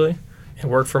essentially,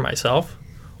 and work for myself,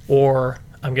 or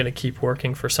I'm gonna keep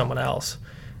working for someone else,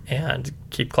 and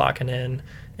keep clocking in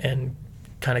and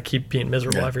kind of keep being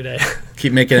miserable every day.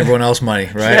 Keep making everyone else money,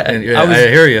 right? Yeah, I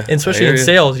hear you. And especially in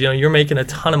sales, you're making a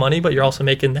ton of money, but you're also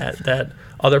making that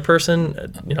other person,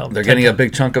 they're getting a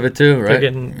big chunk of it too, right? They're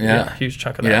getting a huge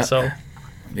chunk of that.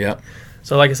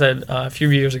 So like I said, a few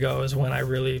years ago is when I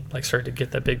really started to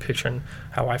get that big picture and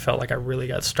how I felt like I really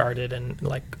got started and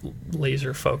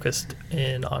laser focused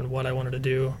in on what I wanted to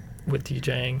do with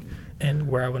DJing and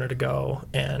where I wanted to go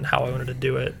and how I wanted to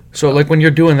do it. So when you're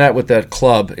doing that with that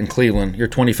club in Cleveland, you're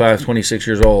 25, 26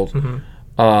 years old.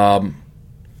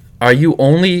 are you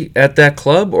only at that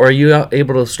club, or are you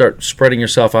able to start spreading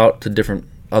yourself out to different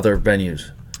other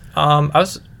venues? I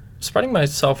was spreading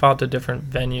myself out to different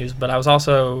venues, but I was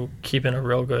also keeping a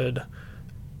real good,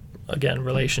 again,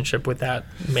 relationship with that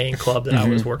main club that I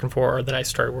was working for, or that I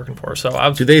started working for. So I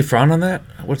was. Do they frown on that?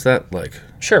 What's that like?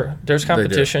 Sure, there's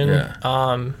competition.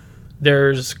 Yeah.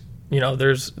 There's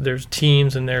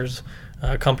teams, and there's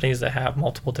companies that have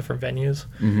multiple different venues,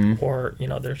 or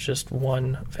there's just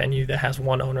one venue that has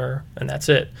one owner, and that's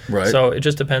it. Right. So it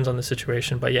just depends on the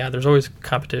situation. But yeah, there's always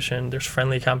competition. There's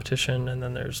friendly competition, and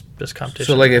then there's this competition.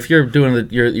 So like if you're doing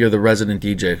you're the resident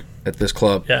DJ at this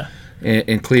club,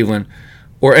 in Cleveland,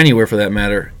 or anywhere for that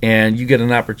matter, and you get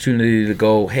an opportunity to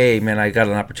go, hey man, I got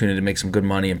an opportunity to make some good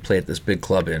money and play at this big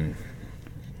club in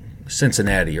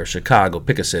Cincinnati or Chicago,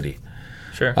 pick a city.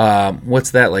 Sure.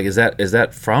 What's that like? Is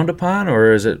that frowned upon,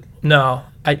 or is it? No,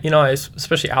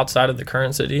 especially outside of the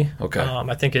current city. Okay.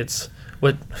 I think it's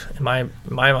what in my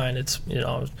mind it's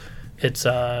it's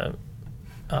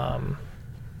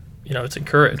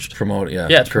encouraged. Promote, yeah.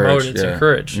 Yeah, it's promoted. It's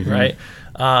encouraged, right?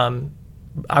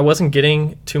 I wasn't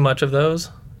getting too much of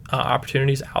those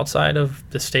opportunities outside of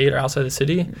the state or outside the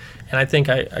city, and I think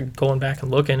I going back and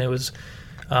looking, it was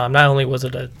not only was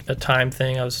it a time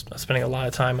thing. I was spending a lot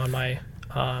of time on my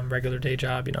regular day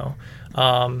job,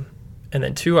 and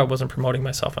then two, I wasn't promoting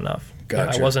myself enough.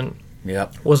 Gotcha. I wasn't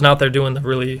out there doing the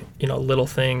really little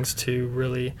things to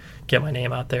really get my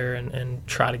name out there and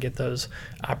try to get those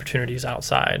opportunities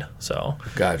outside. So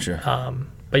gotcha.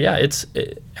 But yeah,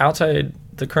 outside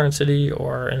the current city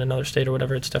or in another state or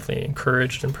whatever, it's definitely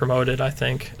encouraged and promoted, I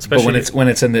think. Especially but when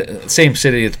it's in the same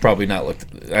city, it's probably not looked.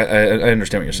 I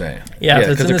understand what you're saying. Yeah,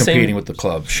 because they're competing with the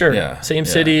club. Sure. Yeah. Same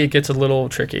city, it gets a little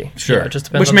tricky. Sure. It just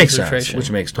depends Which on makes the situation. sense.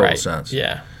 Which makes total sense.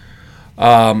 Yeah.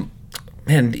 Man,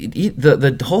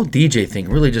 the whole DJ thing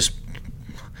really just.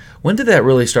 When did that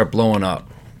really start blowing up?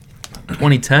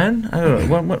 2010? I don't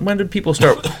know. When did people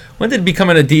start? When did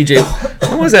becoming a DJ?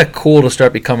 When was that cool to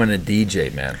start becoming a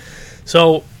DJ, man?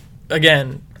 So,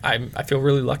 again, I feel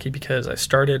really lucky because I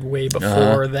started way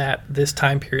before this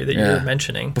time period that you were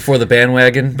mentioning. Before the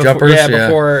bandwagon jumpers? Yeah,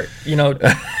 before,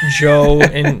 Joe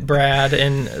and Brad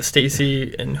and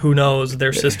Stacy and who knows,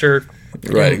 their sister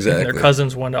right, exactly. and their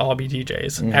cousins wanted to all be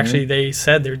DJs. Actually, they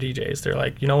said they're DJs. They're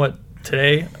like, you know what?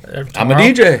 Today, I'm a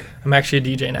DJ. I'm actually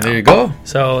a DJ now. There you go.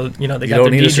 So, they got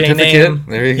their DJ name.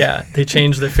 They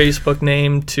changed their Facebook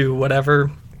name to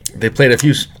whatever. They played a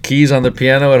few keys on the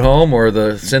piano at home or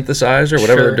the synthesizer,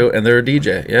 whatever they're doing, and they're a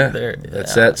DJ. Yeah,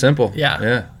 that's that simple.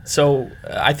 Yeah. So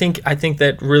I think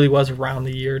that really was around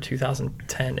the year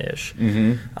 2010-ish.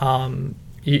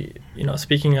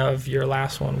 Speaking of your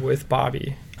last one with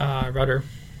Bobby Rudder,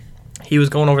 he was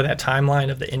going over that timeline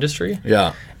of the industry.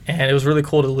 Yeah. And it was really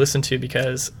cool to listen to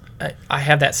because I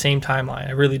have that same timeline.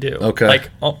 I really do. Okay. Like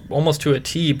almost to a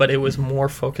T, but it was more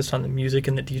focused on the music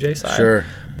and the DJ side. Sure.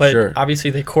 But obviously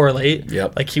they correlate.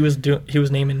 Yep. Like he was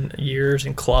naming years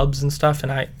and clubs and stuff,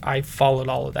 and I followed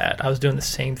all of that. I was doing the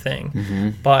same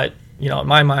thing. But in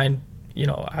my mind,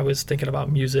 I was thinking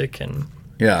about music and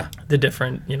the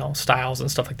different styles and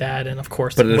stuff like that, and of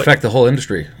course. But it affected the whole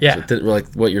industry. Yeah. So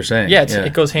like what you're saying. Yeah,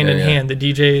 it goes hand in hand. The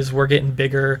DJs were getting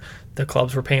bigger. The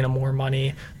clubs were paying them more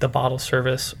money. The bottle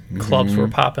service clubs were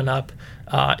popping up.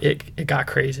 It got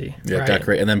crazy. Yeah, right? it got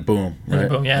crazy, and then boom. And then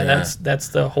boom. Yeah, that's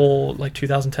the whole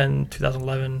 2010,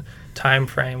 2011 time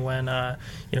frame when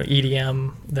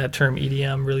EDM, that term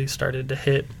EDM really started to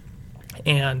hit,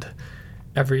 and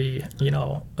a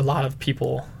lot of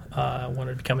people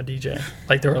wanted to become a DJ.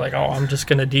 Like they were like, oh, I'm just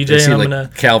gonna DJ. And I'm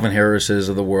gonna Calvin Harris's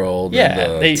of the world.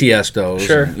 and the Tiestos.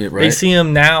 Sure. Right? They see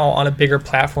them now on a bigger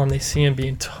platform. They see them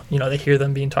being, they hear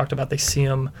them being talked about. They see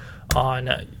them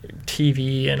on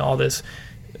TV and all this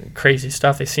crazy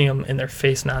stuff. They see them in their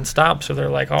face nonstop. So they're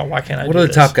like, oh, why can't I? What do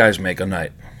the top guys make a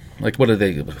night? Like, what are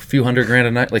they? A few $100,000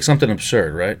 a night? Like something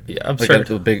absurd, right? Yeah, absurd. Like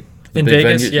the in big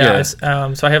Vegas, venues?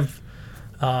 Yeah. So I have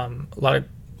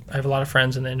a lot of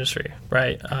friends in the industry,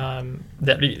 right,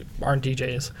 that aren't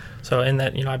DJs. So in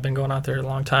that, I've been going out there a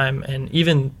long time, and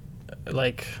even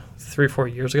like 3 or 4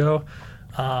 years ago,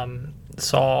 I've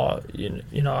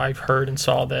heard and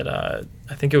saw that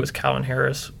I think it was Calvin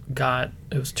Harris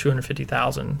it was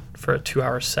 $250,000 for a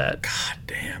 2-hour set. God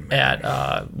damn. Man.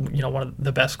 At one of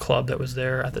the best club that was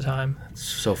there at the time. That's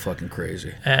so fucking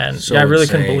crazy. And so I really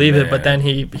insane, couldn't believe man. it. But then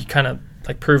he kind of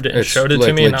proved it and showed it like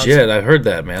to me. Legit, and I heard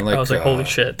that, man. Like, I was like, holy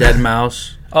shit. Dead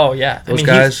Mouse. Oh yeah, Those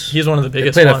guys. He's one of the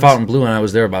biggest. They played ones. at Fountain Blue, and I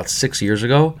was there about 6 years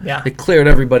ago. Yeah. They cleared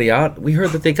everybody out. We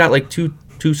heard that they got like two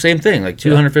same thing, like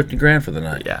 $250,000 for the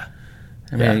night. Yeah.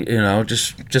 I mean,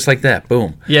 just like that,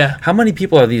 boom. Yeah. How many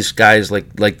people are these guys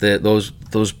like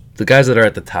the the guys that are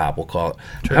at the top, we'll call it.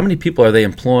 True. How many people are they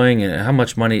employing, and how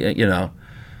much money?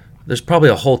 There's probably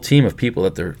a whole team of people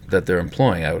that they're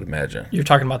employing, I would imagine. You're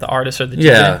talking about the artist or the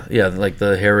DJ? Yeah, like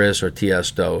the Harris or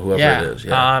Tiesto, whoever it is.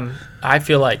 Yeah. I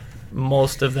feel like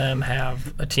most of them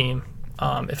have a team,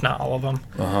 if not all of them,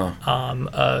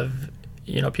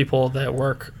 of people that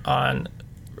work on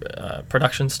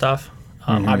production stuff.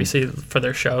 Obviously, for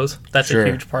their shows, that's a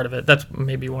huge part of it. That's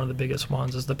maybe one of the biggest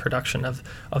ones is the production of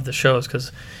the shows,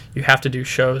 because you have to do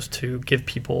shows to give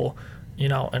people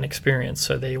an experience,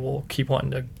 so they will keep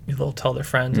wanting they'll tell their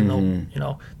friends, and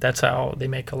they'll that's how they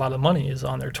make a lot of money, is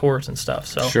on their tours and stuff.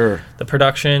 So the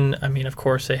production, I mean, of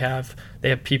course they have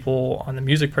people on the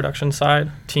music production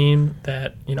side team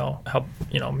that help,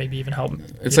 maybe even help.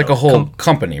 It's like a whole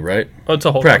company, right? Oh, it's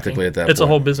a whole practically company. At that it's point.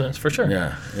 A whole business for sure.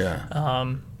 Yeah.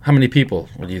 How many people?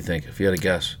 What do you think, if you had a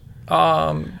guess?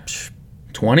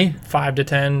 20? 5 to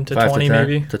 10 to 20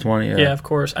 maybe. To 20, yeah. Yeah, of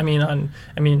course. I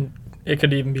mean, it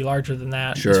could even be larger than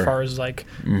that as far as like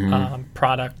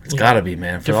product. It's got to be,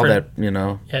 man, for all that,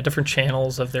 Yeah, different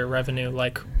channels of their revenue,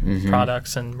 like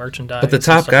products and merchandise. But the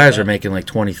top guys are making like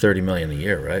 20, 30 million a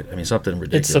year, right? I mean, something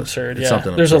ridiculous. It's absurd,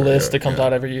 There's a list that comes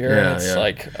out every year, and it's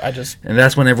like, And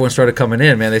that's when everyone started coming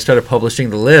in, man. They started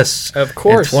publishing the lists. Of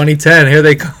course. In 2010, here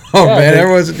they come, man.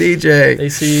 Everyone's a DJ. They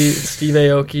see Steve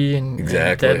Aoki and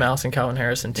Dead Mouse and Calvin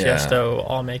Harris and Tiesto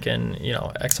all making,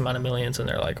 X amount of millions, and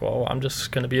they're like, well, I'm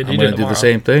just going to be a DJ. Do the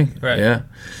same thing, right? Yeah.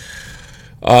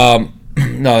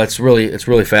 No, it's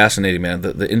really fascinating, man.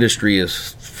 The industry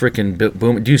is freaking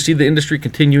booming. Do you see the industry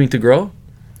continuing to grow?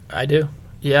 I do.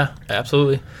 Yeah,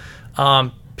 absolutely.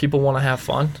 People want to have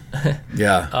fun.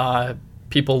 Yeah.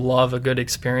 People love a good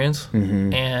experience,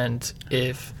 and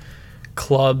if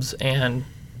clubs and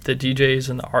the DJs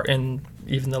and the art and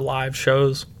even the live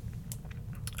shows,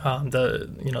 the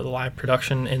live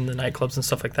production in the nightclubs and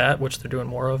stuff like that, which they're doing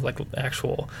more of, like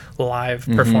actual live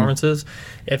performances.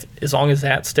 As long as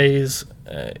that stays,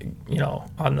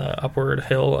 on the upward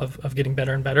hill of getting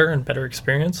better and better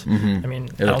experience. I mean,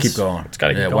 it'll keep going. It's got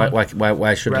to keep going.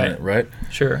 Why shouldn't it? Right.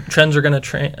 Sure. Trends are going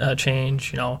to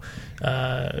change. Genres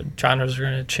are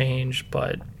going to change,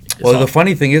 but. Well, the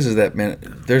funny thing is that,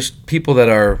 man, there's people that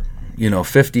are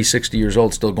 50, 60 years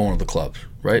old still going to the clubs,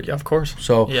 right? Yeah, of course.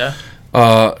 So yeah.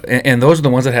 And those are the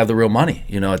ones that have the real money,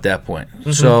 at that point.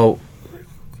 So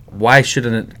why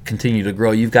shouldn't it continue to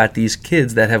grow? You've got these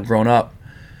kids that have grown up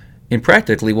in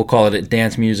practically, we'll call it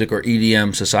dance music or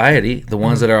EDM society. The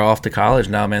ones that are off to college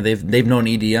now, man, they've known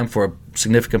EDM for a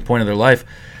significant point of their life.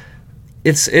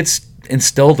 It's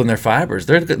instilled in their fibers.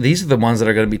 These are the ones that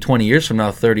are going to be 20 years from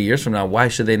now, 30 years from now. Why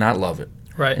should they not love it?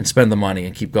 Right. And spend the money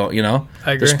and keep going, I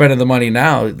agree. They're spending the money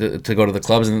now to go to the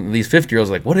clubs, and these 50-year-olds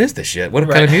are like, what is this shit? What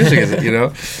kind of music is it,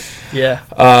 Yeah.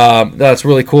 That's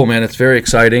really cool, man. It's very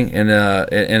exciting, and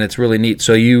it's really neat.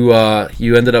 So you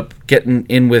ended up getting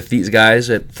in with these guys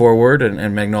at Forward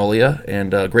and Magnolia,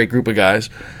 and a great group of guys.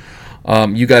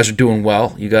 You guys are doing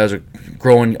well. You guys are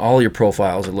growing all your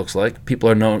profiles, it looks like. People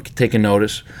are taking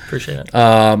notice. Appreciate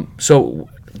it. So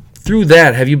through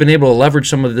that, have you been able to leverage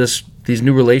some of these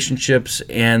new relationships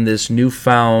and this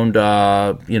newfound,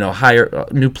 higher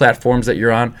new platforms that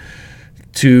you're on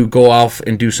to go off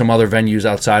and do some other venues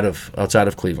outside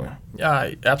of Cleveland?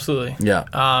 Absolutely. Yeah.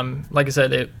 Like I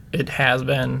said, it has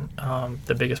been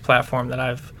the biggest platform that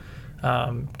I've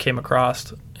came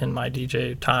across in my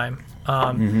DJ time,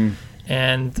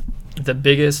 and the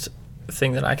biggest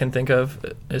thing that I can think of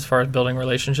as far as building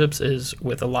relationships is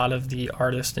with a lot of the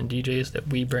artists and DJs that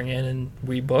we bring in and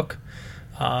we book,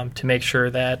 to make sure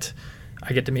that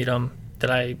I get to meet them, that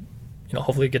I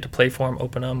hopefully get to play for them,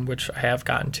 open them, which I have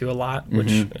gotten to a lot,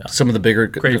 which some of the bigger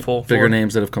grateful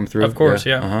names that have come through. Of course,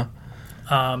 yeah.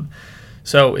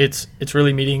 So it's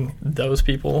really meeting those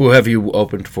people. Who have you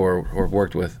opened for or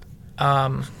worked with?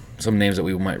 Some names that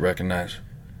we might recognize.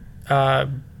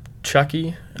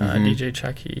 Chucky, DJ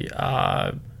Chucky,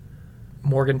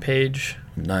 Morgan Page.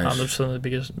 Nice. Those are some of the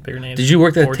bigger names. Did you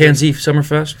work at Tanzee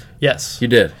Summerfest? Yes. You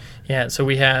did? Yeah, so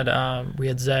we had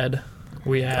Zed.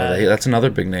 We had... that's another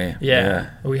big name.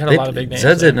 Yeah. We had a lot of big names.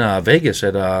 Zed's in Vegas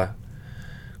at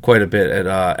quite a bit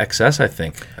at XS, I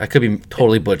think. I could be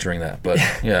totally butchering that, but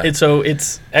yeah. It's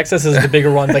XS is the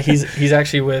bigger one, but he's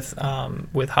actually with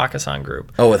Hakkasan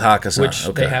Group. Oh, with Hakkasan, which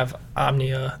they have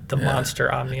Omnia, the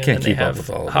monster Omnia. Can't and keep they up have with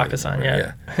all of Hakkasan, it.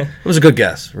 Yeah. It was a good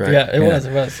guess, right? Yeah, it was.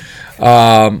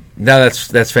 Now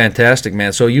that's fantastic,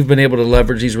 man. So you've been able to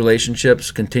leverage these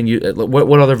relationships. Continue.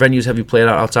 What other venues have you played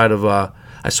outside of?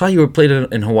 I saw you were played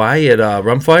in Hawaii at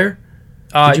Rumfire.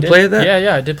 Did you play at that?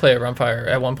 Yeah, I did play at Rumfire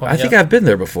at one point. I think I've been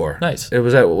there before. Nice. It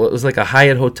was like a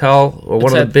Hyatt hotel or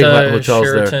one of the big hotels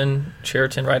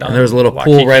Sheraton right on. And there was a little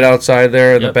pool right outside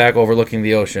there in the back overlooking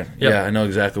the ocean. Yep. Yeah, I know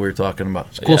exactly what you're talking about.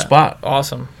 It's a cool spot.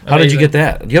 Awesome. How did you get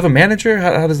that? Do you have a manager?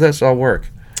 How does this all work?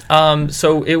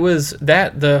 So it was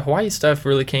that the Hawaii stuff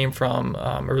really came from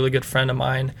a really good friend of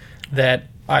mine that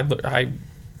I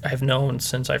have known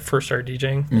since I first started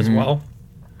DJing as well,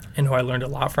 and who I learned a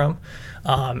lot from.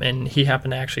 And he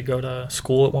happened to actually go to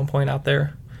school at one point out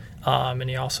there, and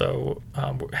he also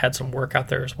had some work out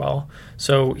there as well.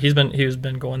 So he's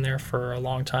been going there for a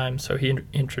long time. So he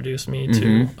introduced me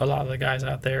to a lot of the guys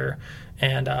out there,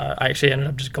 and I actually ended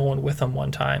up just going with him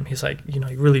one time. He's like, you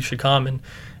really should come,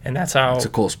 and that's how. It's a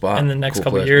cool spot. In the next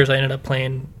couple of years, I ended up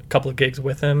playing a couple of gigs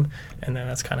with him, and then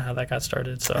that's kind of how that got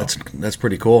started. So that's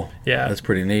pretty cool. Yeah, that's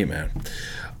pretty neat,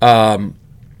 man.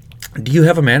 Do you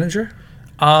have a manager?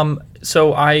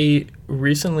 So I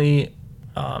recently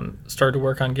started to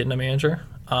work on getting a manager,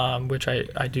 which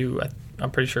I do.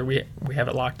 I'm pretty sure we have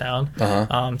it locked down.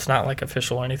 It's not like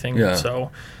official or anything. Yeah.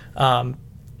 So,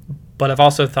 but I've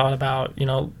also thought about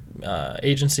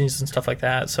agencies and stuff like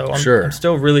that. So I'm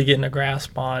still really getting a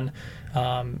grasp on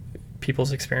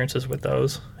people's experiences with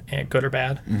those, and good or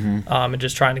bad, and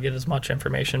just trying to get as much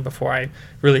information before I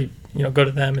really go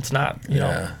to them. It's not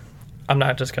I'm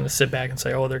not just going to sit back and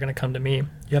say, oh, they're going to come to me.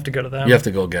 You have to go to them. You have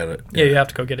to go get it. Yeah, you have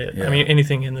to go get it. Yeah. I mean,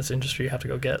 anything in this industry you have to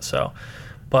go get. So,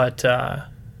 but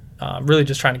really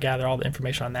just trying to gather all the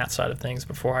information on that side of things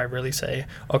before I really say,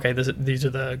 okay, these are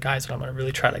the guys that I'm going to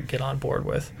really try to get on board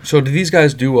with. So do these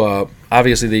guys do,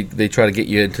 obviously they try to get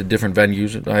you into different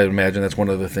venues. I imagine that's one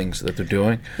of the things that they're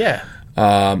doing. Yeah.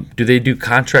 Do they do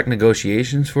contract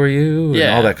negotiations for you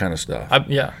and all that kind of stuff?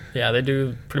 Yeah, they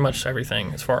do pretty much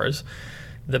everything as far as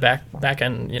the back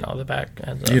end, the back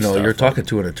end. You're talking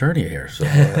to an attorney here, so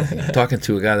you're talking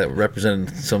to a guy that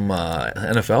represented some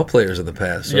NFL players in the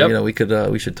past. So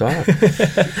we should talk.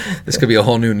 This could be a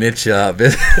whole new niche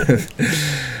business.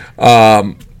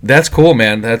 That's cool,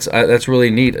 man. That's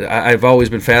really neat. I've always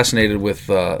been fascinated with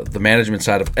the management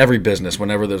side of every business.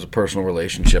 Whenever there's a personal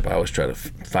relationship, I always try to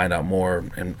find out more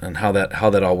and how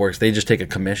that all works. They just take a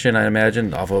commission, I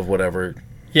imagine, off of whatever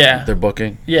they're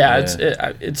booking. Yeah.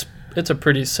 It's a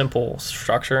pretty simple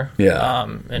structure. Yeah.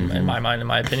 In my mind, in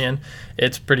my opinion,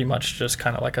 it's pretty much just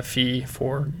kind of like a fee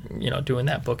for doing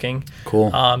that booking. Cool.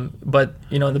 But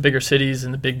in the bigger cities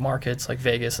and the big markets like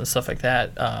Vegas and stuff like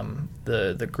that,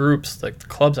 the groups, like the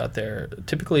clubs out there,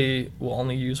 typically will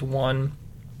only use one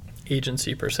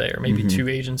agency per se, or maybe two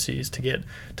agencies to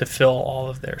fill all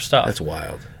of their stuff. That's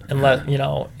wild. And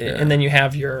and then you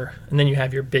have your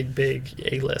big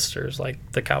A-listers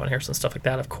like the Calvin Harris and stuff like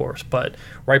that, of course. But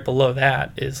right below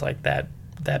that is like that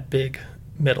big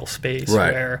middle space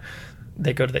where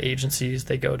they go to the agencies,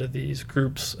 they go to these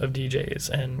groups of DJs,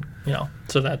 and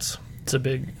so it's a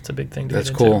big thing to get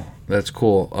into. That's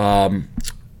cool.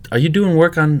 Are you doing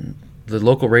work on the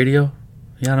local radio?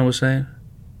 Yana was saying.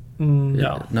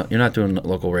 No, you're not doing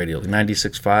local radio,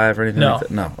 96.5 or anything like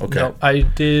that? No, okay. No, I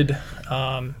did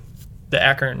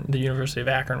the University of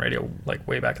Akron radio, like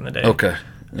way back in the day. Okay,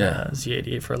 yeah.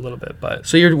 Z88 for a little bit, but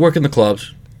so you're working the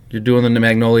clubs, you're doing the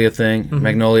Magnolia thing,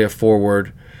 Magnolia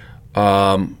Forward.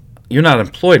 You're not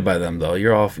employed by them though.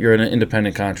 You're an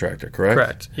independent contractor, correct?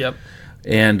 Correct. Yep.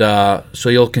 And so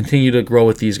you'll continue to grow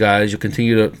with these guys. You'll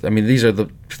continue to. I mean, these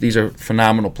are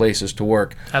phenomenal places to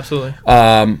work. Absolutely.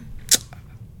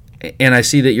 And I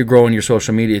see that you're growing your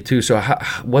social media too. So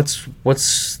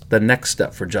what's the next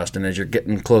step for Justin as you're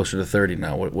getting closer to 30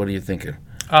 now? What are you thinking?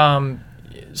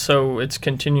 So it's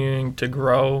continuing to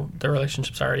grow the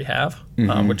relationships I already have,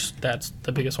 which that's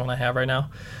the biggest one I have right now.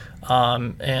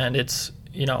 And it's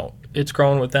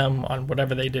growing with them on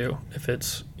whatever they do. If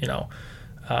it's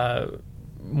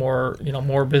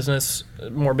more business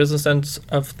ends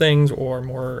of things,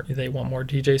 or they want more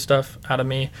DJ stuff out of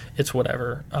me. It's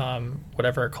whatever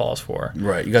it calls for.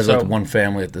 Right. You guys are like one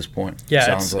family at this point.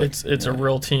 Yeah. It's a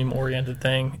real team oriented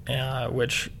thing,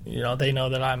 which they know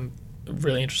that I'm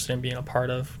really interested in being a part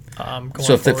of.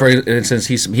 So if for instance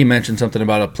he mentioned something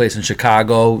about a place in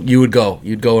Chicago, you'd go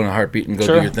in a heartbeat and go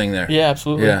do your thing there. Yeah,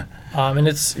 absolutely. Yeah. And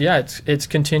it's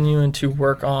continuing to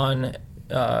work on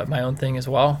my own thing as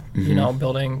well.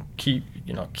 Building, keep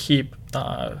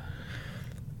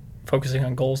focusing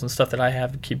on goals and stuff that I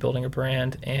have to keep building a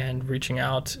brand and reaching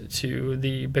out to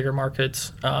the bigger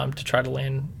markets to try to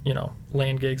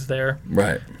land gigs there.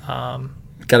 Right.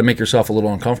 got to make yourself a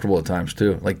little uncomfortable at times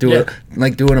too. Like doing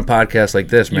a podcast like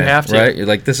this, man. You have to. Right? You're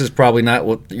like, this is probably not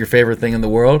what your favorite thing in the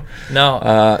world. No.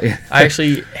 I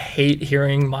actually hate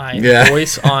hearing my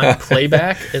voice on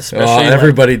playback, especially.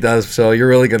 Everybody does. So you're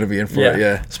really going to be in for it.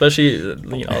 Yeah.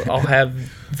 Especially, I'll have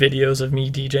videos of me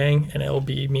DJing, and it'll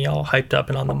be me all hyped up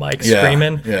and on the mic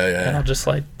screaming. Yeah. And I'll just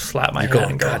like slap my head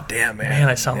and go, "God damn, man,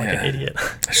 I sound like an idiot."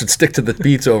 I should stick to the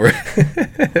beats over.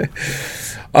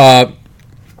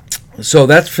 So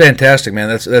that's fantastic, man.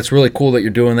 That's really cool that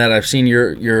you're doing that. I've seen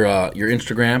your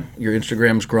Instagram. Your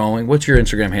Instagram's growing. What's your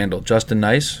Instagram handle? Justin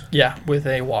Nyce? Yeah, with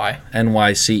a Y.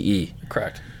 NYCE.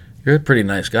 Correct. You're a pretty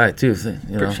nice guy too.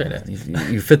 Appreciate it.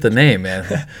 You fit the name, man.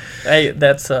 Hey,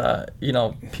 that's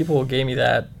people gave me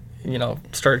that.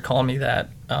 Started calling me that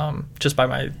just by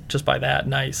that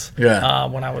Nyce. Yeah.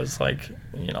 When I was like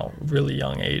really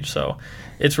young age, so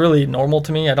it's really normal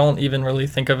to me. I don't even really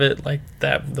think of it like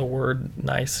that. The word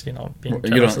nice, being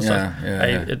generous and stuff.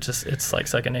 It's like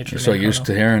second nature. You're so used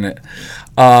to hearing it.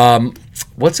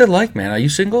 What's it like, man? Are you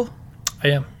single? I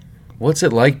am. What's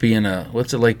it like being a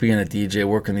DJ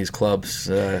working these clubs?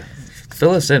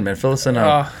 Fill us in, man. Fill us in.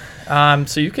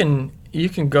 So you can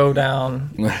go down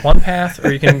one path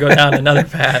or you can go down another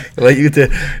path. Like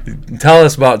tell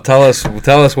us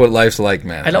what life's like,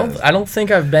 man. I don't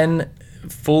think I've been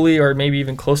fully or maybe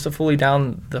even close to fully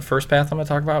down the first path I'm going to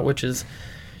talk about, which is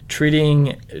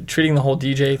treating the whole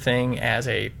DJ thing as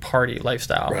a party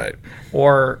lifestyle, right?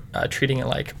 Or treating it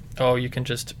like, oh, you can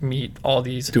just meet all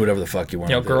these, do whatever the fuck you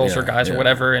want, girls or guys or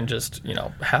whatever, and just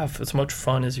have as much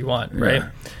fun as you want, right?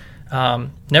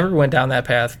 Never went down that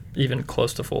path even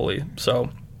close to fully. So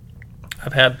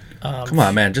I've had come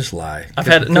on, man, just lie. I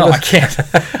can't.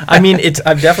 I mean,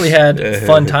 I've definitely had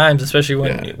fun times, especially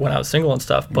when I was single and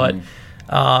stuff, but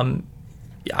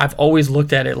I've always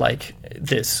looked at it like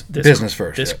this business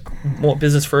first.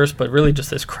 Business first, but really just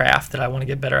this craft that I want to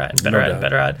get better at and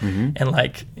better at. Mm-hmm. And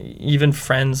like even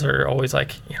friends are always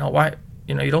like, why,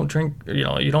 you don't drink,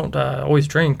 you don't always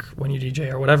drink when you DJ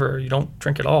or whatever. You don't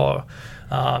drink at all.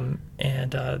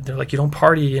 And they're like, you don't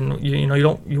party and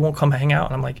you won't come hang out.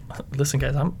 And I'm like, listen,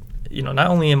 guys, I'm, not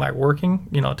only am I working,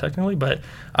 technically, but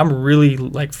I'm really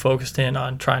like focused in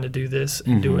on trying to do this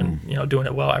and doing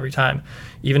it well every time,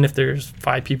 even if there's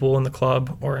 5 people in the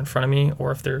club or in front of me,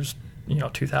 or if there's,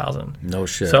 2,000. No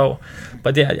shit. So,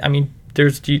 but yeah, I mean,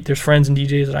 there's friends and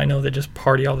DJs that I know that just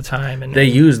party all the time, and they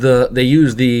use the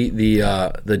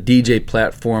DJ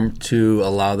platform to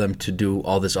allow them to do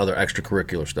all this other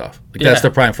extracurricular stuff. Like that's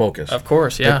their prime focus. Of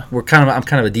course, yeah. Like I'm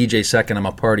kind of a DJ second. I'm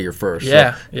a partier first.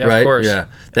 Yeah, so, yeah, right? Of course. Yeah,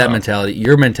 that mentality.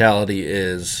 Your mentality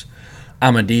is,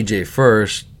 I'm a DJ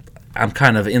first. I'm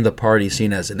kind of in the party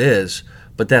scene as it is,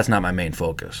 but that's not my main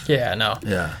focus. Yeah, no.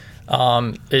 Yeah.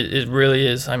 It really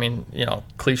is. I mean,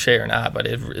 cliche or not, but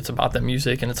it's about the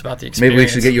music and it's about the experience. Maybe we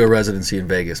should get you a residency in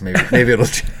Vegas. Maybe it'll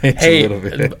change a little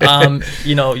bit.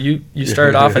 You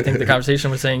started off, I think the conversation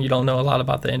was saying you don't know a lot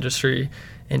about the industry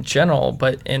in general,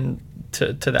 but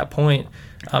to that point,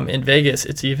 in Vegas,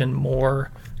 it's even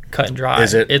more cut and dry.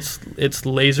 Is it? It's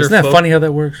laser. Isn't that funny how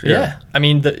that works? Yeah. I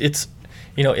mean, it's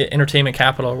entertainment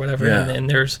capital or whatever, and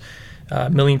there's a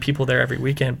million people there every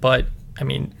weekend, but I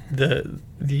mean, the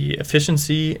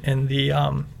efficiency and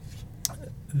the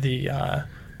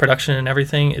production and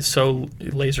everything is so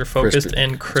laser focused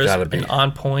and crisp and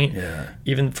on point,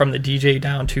 even from the DJ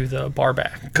down to the bar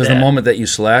back. Because the moment that you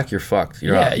slack, you're fucked.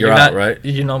 You're out, right?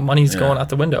 Money's going out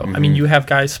the window. Mm-hmm. I mean, you have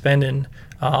guys spending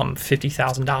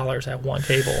 $50,000 at one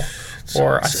table,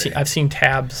 or I've seen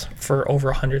tabs for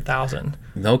over $100,000.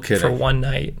 No kidding. For one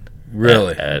night.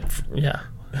 Really?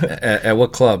 At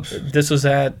what clubs? This was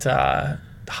at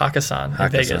Hakkasan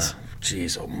in Vegas.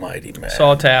 Jeez almighty, man.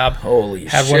 Saw a tab. Holy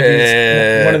had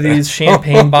shit. One of these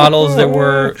champagne bottles that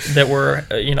were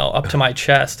up to my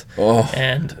chest. Oh.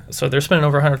 And so they're spending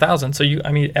over $100,000. So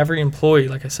every employee,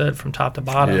 like I said, from top to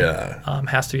bottom,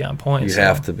 has to be on point. You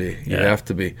have to be. You have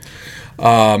to be.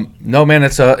 No, man,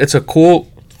 it's a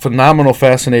cool, phenomenal,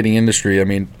 fascinating industry. I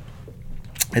mean,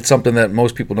 it's something that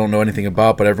most people don't know anything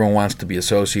about, but everyone wants to be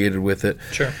associated with it.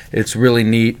 Sure. It's really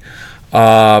neat.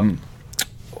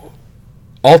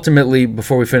 Ultimately,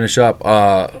 before we finish up,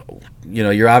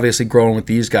 you're obviously growing with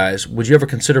these guys. Would you ever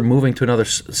consider moving to another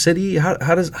city? How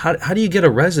do you get a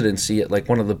residency at like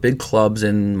one of the big clubs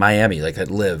in Miami, like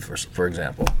at Live, for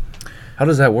example? How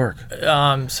does that work?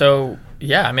 So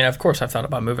yeah, I mean, of course, I've thought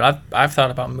about moving. I've thought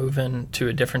about moving to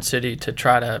a different city to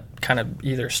try to kind of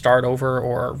either start over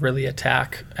or really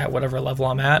attack at whatever level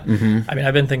I'm at. Mm-hmm. I mean,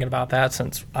 I've been thinking about that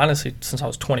since I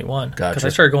was 21. Gotcha. Because I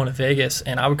started going to Vegas,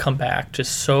 and I would come back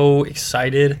just so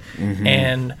excited mm-hmm.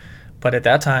 and But at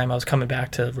that time, I was coming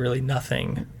back to really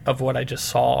nothing of what I just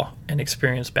saw and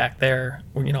experienced back there,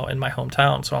 in my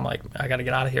hometown. So I'm like, I got to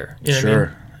get out of here. You know what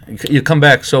I mean? You come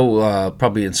back so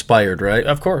probably inspired, right?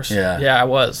 Of course. Yeah, I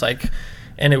was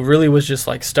and it really was just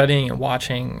like studying and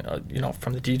watching,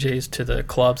 from the DJs to the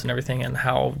clubs and everything, and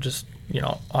how just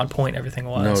on point everything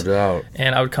was. No doubt.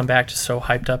 And I would come back just so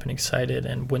hyped up and excited,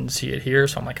 and wouldn't see it here.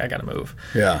 So I'm like, I got to move.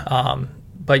 Yeah.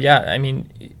 But yeah, I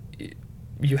mean,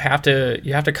 you have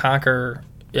to conquer.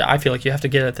 Yeah, I feel like you have to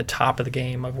get at the top of the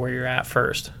game of where you're at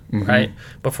first, right?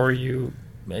 Before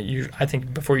I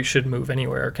think before you should move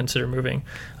anywhere or consider moving.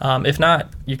 If not,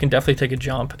 you can definitely take a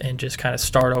jump and just kind of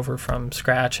start over from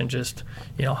scratch and just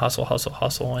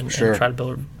hustle and try to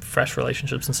build fresh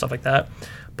relationships and stuff like that.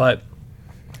 But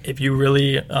if you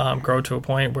really grow to a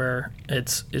point where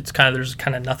it's kind of there's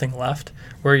kind of nothing left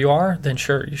where you are, then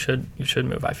sure, you should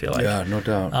move. I feel like no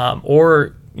doubt.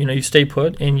 Or you stay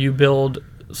put and you build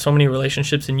so many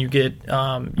relationships and you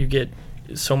get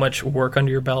so much work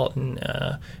under your belt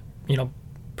and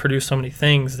produce so many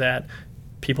things that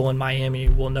people in Miami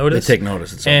will notice. They take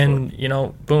notice at some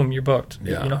point. Boom, you're booked.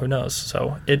 Yeah. Who knows?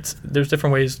 So there's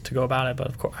different ways to go about it, but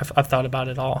of course I've thought about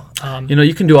it all.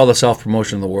 You can do all the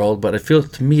self-promotion in the world, but it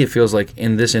feels like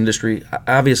in this industry,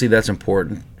 obviously that's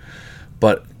important,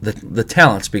 but the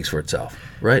talent speaks for itself,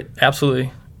 right?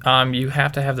 Absolutely. You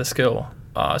have to have the skill,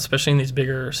 especially in these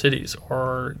bigger cities,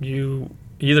 or you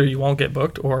won't get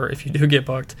booked, or if you do get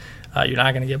booked, you're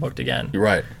not going to get booked again.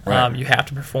 Right. You have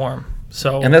to perform.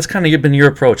 So, and that's kind of been your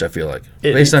approach, I feel like,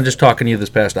 based on just talking to you this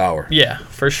past hour. Yeah,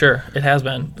 for sure. It has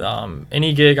been.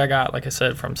 Any gig I got, like I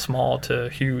said, from small to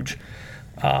huge,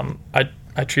 I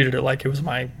treated it like it was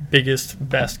my biggest,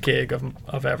 best gig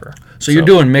of ever. So you're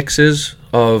doing mixes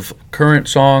of current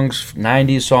songs,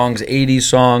 90s songs, 80s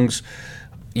songs.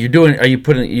 You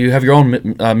have your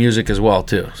own music as well,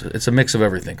 too. So it's a mix of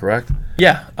everything, correct?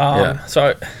 Yeah.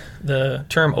 So the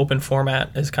term open format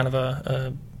is kind of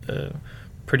a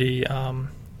pretty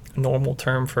normal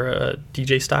term for a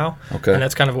DJ style. Okay. And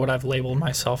that's kind of what I've labeled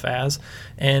myself as.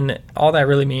 And all that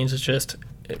really means is just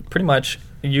pretty much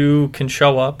you can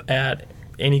show up at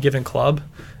any given club,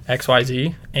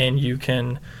 XYZ, and you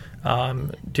can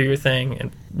do your thing,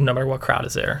 and no matter what crowd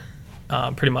is there.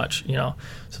 Pretty much,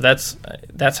 So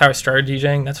that's how I started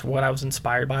DJing. That's what I was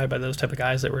inspired by those type of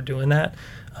guys that were doing that,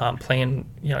 playing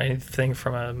anything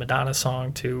from a Madonna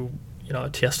song to a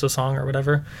Tiesto song or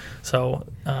whatever. So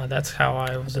that's how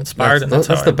I was inspired.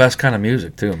 That's the best kind of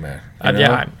music too, man.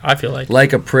 Yeah, I feel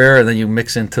like a prayer, and then you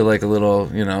mix into like a little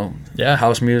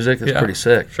house music. It's pretty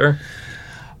sick. Sure.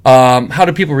 How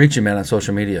do people reach you, man, on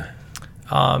social media?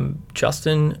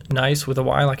 Justin Nyce with a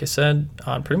Y, like I said,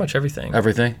 on pretty much everything.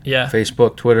 Everything? Yeah.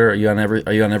 Facebook, Twitter. Are you on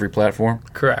every platform?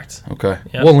 Correct. Okay.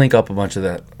 Yep. We'll link up a bunch of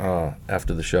that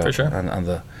after the show. For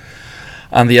sure.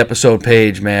 On the episode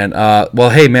page, man. Well,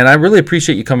 hey, man, I really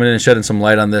appreciate you coming in and shedding some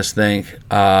light on this thing.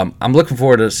 I'm looking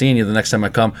forward to seeing you the next time I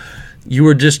come. We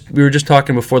were just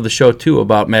talking before the show too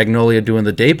about Magnolia doing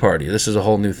the day party. This is a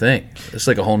whole new thing. It's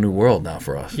like a whole new world now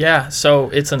for us. Yeah, so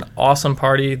it's an awesome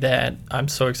party that I'm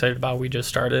so excited about. We just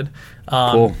started.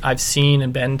 Cool. I've seen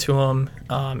and been to them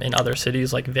in other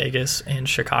cities like Vegas and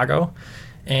Chicago,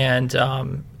 and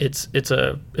it's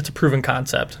a proven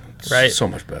concept, right? So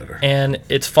much better. And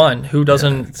it's fun. Who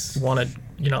doesn't want to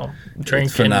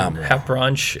drink and have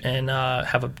brunch and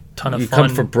have a ton of fun? You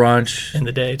come for brunch in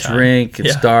the daytime, drink and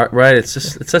start. Right, it's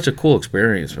such a cool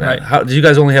experience, man. Right. How did you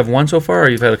guys only have one so far, or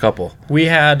you've had a couple? We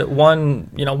had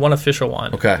one official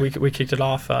one. Okay, we kicked it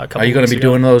off a couple. Are you going to be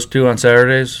doing those too on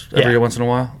Saturdays every once in a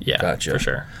while? Yeah, gotcha, for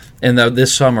sure. And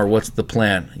this summer, what's the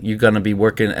plan? You going to be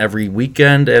working every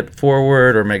weekend at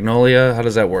Forward or Magnolia? How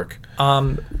does that work?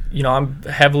 I'm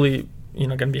heavily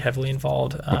going to be heavily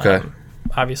involved. Okay.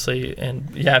 Obviously, and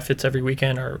if it's every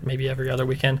weekend or maybe every other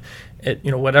weekend,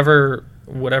 whatever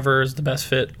is the best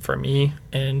fit for me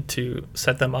and to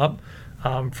set them up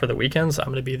for the weekends, I'm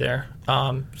going to be there.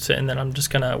 And then I'm just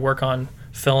going to work on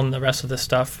filling the rest of the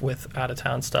stuff with out of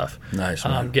town stuff. Nice,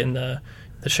 man. Getting the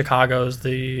Chicagos,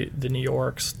 the New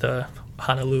Yorks, the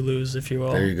Honolulus, if you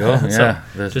will. There you go. Yeah.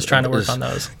 Just trying to work on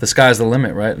those. The sky's the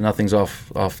limit, right? Nothing's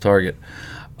off target.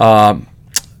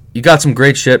 You got some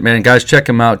great shit, man. Guys, check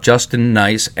him out. Justin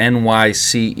Nyce,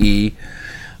 Nyce.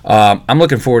 I'm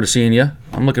looking forward to seeing you.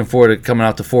 I'm looking forward to coming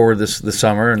out to Forward this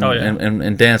summer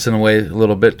and dancing away a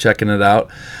little bit, checking it out.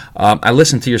 I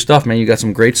listened to your stuff, man. You got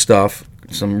some great stuff,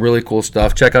 some really cool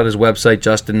stuff. Check out his website,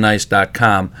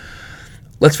 justinnyce.com.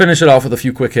 Let's finish it off with a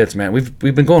few quick hits, man. We've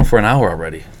been going for an hour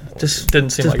already. Just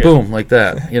didn't seem just like boom, like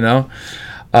that,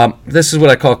 This is what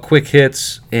I call quick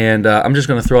hits, and I'm just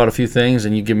going to throw out a few things,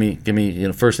 and you give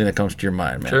me first thing that comes to your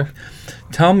mind, man. Sure.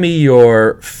 Tell me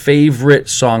your favorite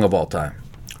song of all time.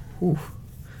 Ooh.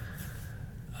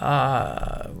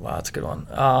 Wow, that's a good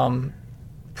one.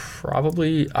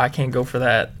 Probably I Can't Go For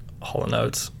That, Hall &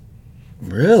 Oates.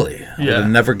 Really? I would have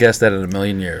never guessed that in a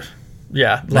million years.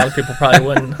 Yeah, a lot of people probably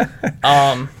wouldn't.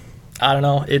 I don't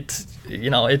know. It's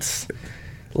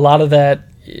a lot of that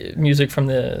music from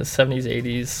the 70s,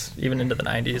 80s, even into the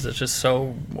 90s. It's just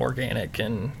so organic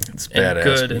and it's badass and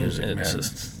good. Music, and it's man.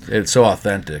 just it's so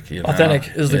authentic.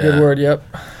 Authentic is the good word. Yep.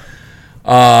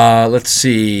 Let's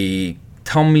see.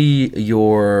 Tell me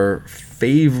your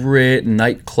favorite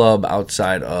nightclub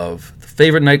outside of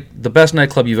the best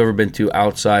nightclub you've ever been to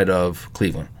outside of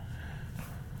Cleveland.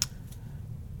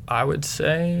 I would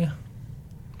say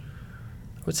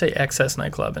XS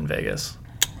Nightclub in Vegas.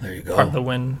 There you go. Part of the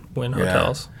Wynn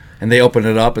Hotels. And they open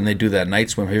it up and they do that night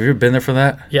swim. Have you ever been there for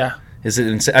that? Yeah. Is it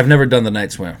insane? I've never done the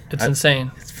night swim. It's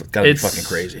insane. It's got to be fucking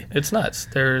crazy. It's nuts.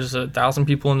 There's 1,000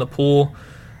 people in the pool.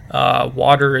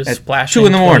 Water is splashing. 2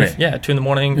 in the morning. 2 in the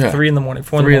morning, Yeah. 3 in the morning,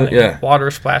 4 in the morning. Yeah. Water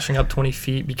is splashing up 20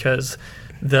 feet because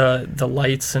the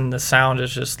lights and the sound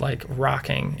is just like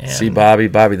rocking. And See, Bobby,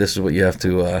 this is what you have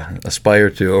to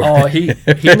aspire to. Oh, he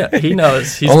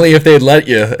knows. Only if they'd let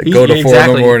you go to 4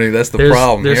 in the morning. That's the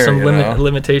problem. There's here, some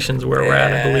limitations where we're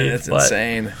at, I believe. It's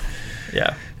insane.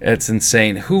 Yeah. It's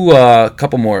insane. Who?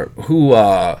 Couple more. Who?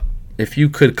 If you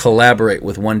could collaborate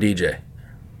with one DJ,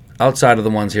 outside of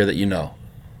the ones here that you know,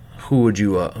 who would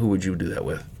you do that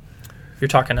with? You're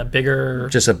talking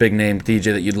just a big name DJ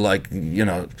that you'd like,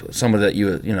 somebody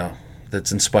that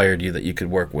that's inspired you that you could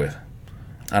work with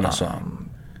on a song.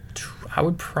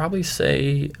 I'd probably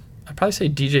say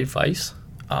DJ Vice.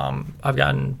 I've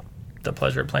gotten the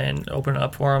pleasure of opening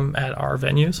up for him at our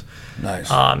venues.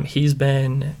 Nice. He's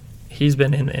been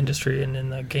in the industry and in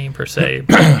the game per se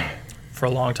for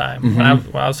a long time.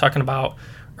 Mm-hmm. When I was talking about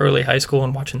early high school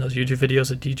and watching those YouTube videos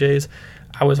of DJs,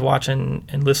 I was watching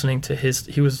and listening to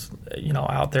he was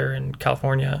out there in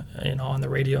California, on the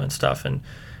radio and stuff, and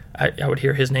I would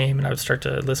hear his name and I would start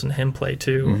to listen to him play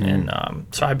too. Mm-hmm. And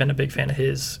so I've been a big fan of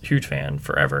his, huge fan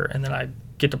forever, and then I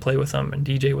get to play with him and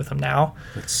DJ with him now.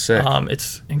 That's sick.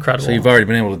 It's incredible. So you've already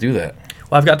been able to do that.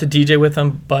 Well, I've got to DJ with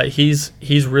him, but he's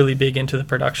really big into the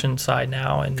production side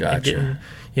now and getting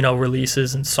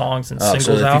releases and songs and singles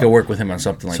so if out. you could work with him on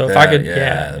something like that. So if I could,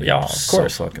 that'd be of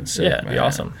course, so fucking sick. Yeah, it'd be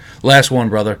awesome. Last one,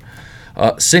 brother.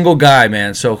 Single guy,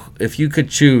 man. So if you could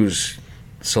choose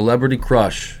celebrity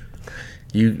crush,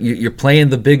 you're playing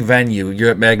the big venue.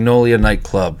 You're at Magnolia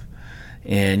Nightclub,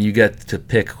 and you get to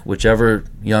pick whichever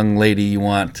young lady you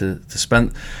want to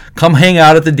come hang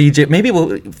out at the DJ. Maybe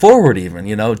forward even,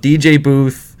 DJ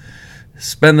booth,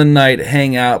 spend the night,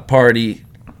 hang out, party.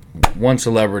 One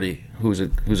celebrity. Who's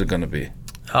it going to be?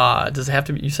 Does it have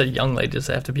to be? You said young lady. Does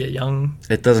it have to be a young?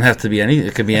 It doesn't have to be any.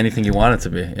 It could be anything you want it to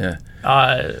be.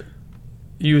 Yeah.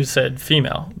 You said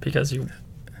female because you,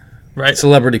 right?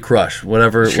 Celebrity crush,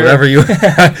 whatever Sure.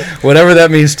 whatever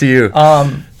that means to you.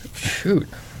 Shoot,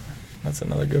 that's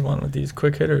another good one with these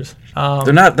quick hitters.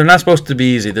 They're not supposed to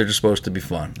be easy. They're just supposed to be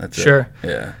fun. That's sure. it.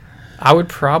 Yeah. I would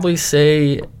probably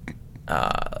say,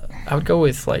 I would go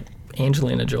with like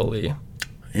Angelina Jolie.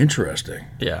 Interesting.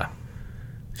 Yeah.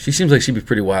 She seems like she'd be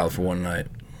pretty wild for one night.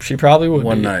 She probably would.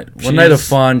 One night of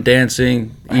fun,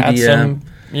 dancing, EDM. Had some,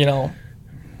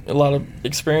 a lot of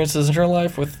experiences in her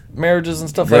life with marriages and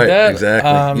stuff Right, like that.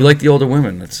 Exactly. You like the older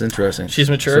women. That's interesting. She's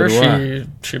mature. So do I.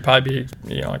 She'd probably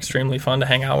be extremely fun to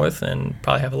hang out with and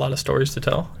probably have a lot of stories to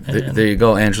tell. There you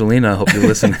go, Angelina. I hope you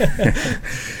listen.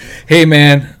 Hey,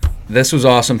 man. This was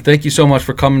awesome. Thank you so much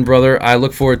for coming, brother. I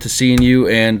look forward to seeing you,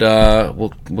 and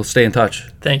we'll stay in touch.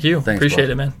 Thank you. Thanks, Appreciate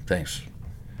bro. it, man. Thanks.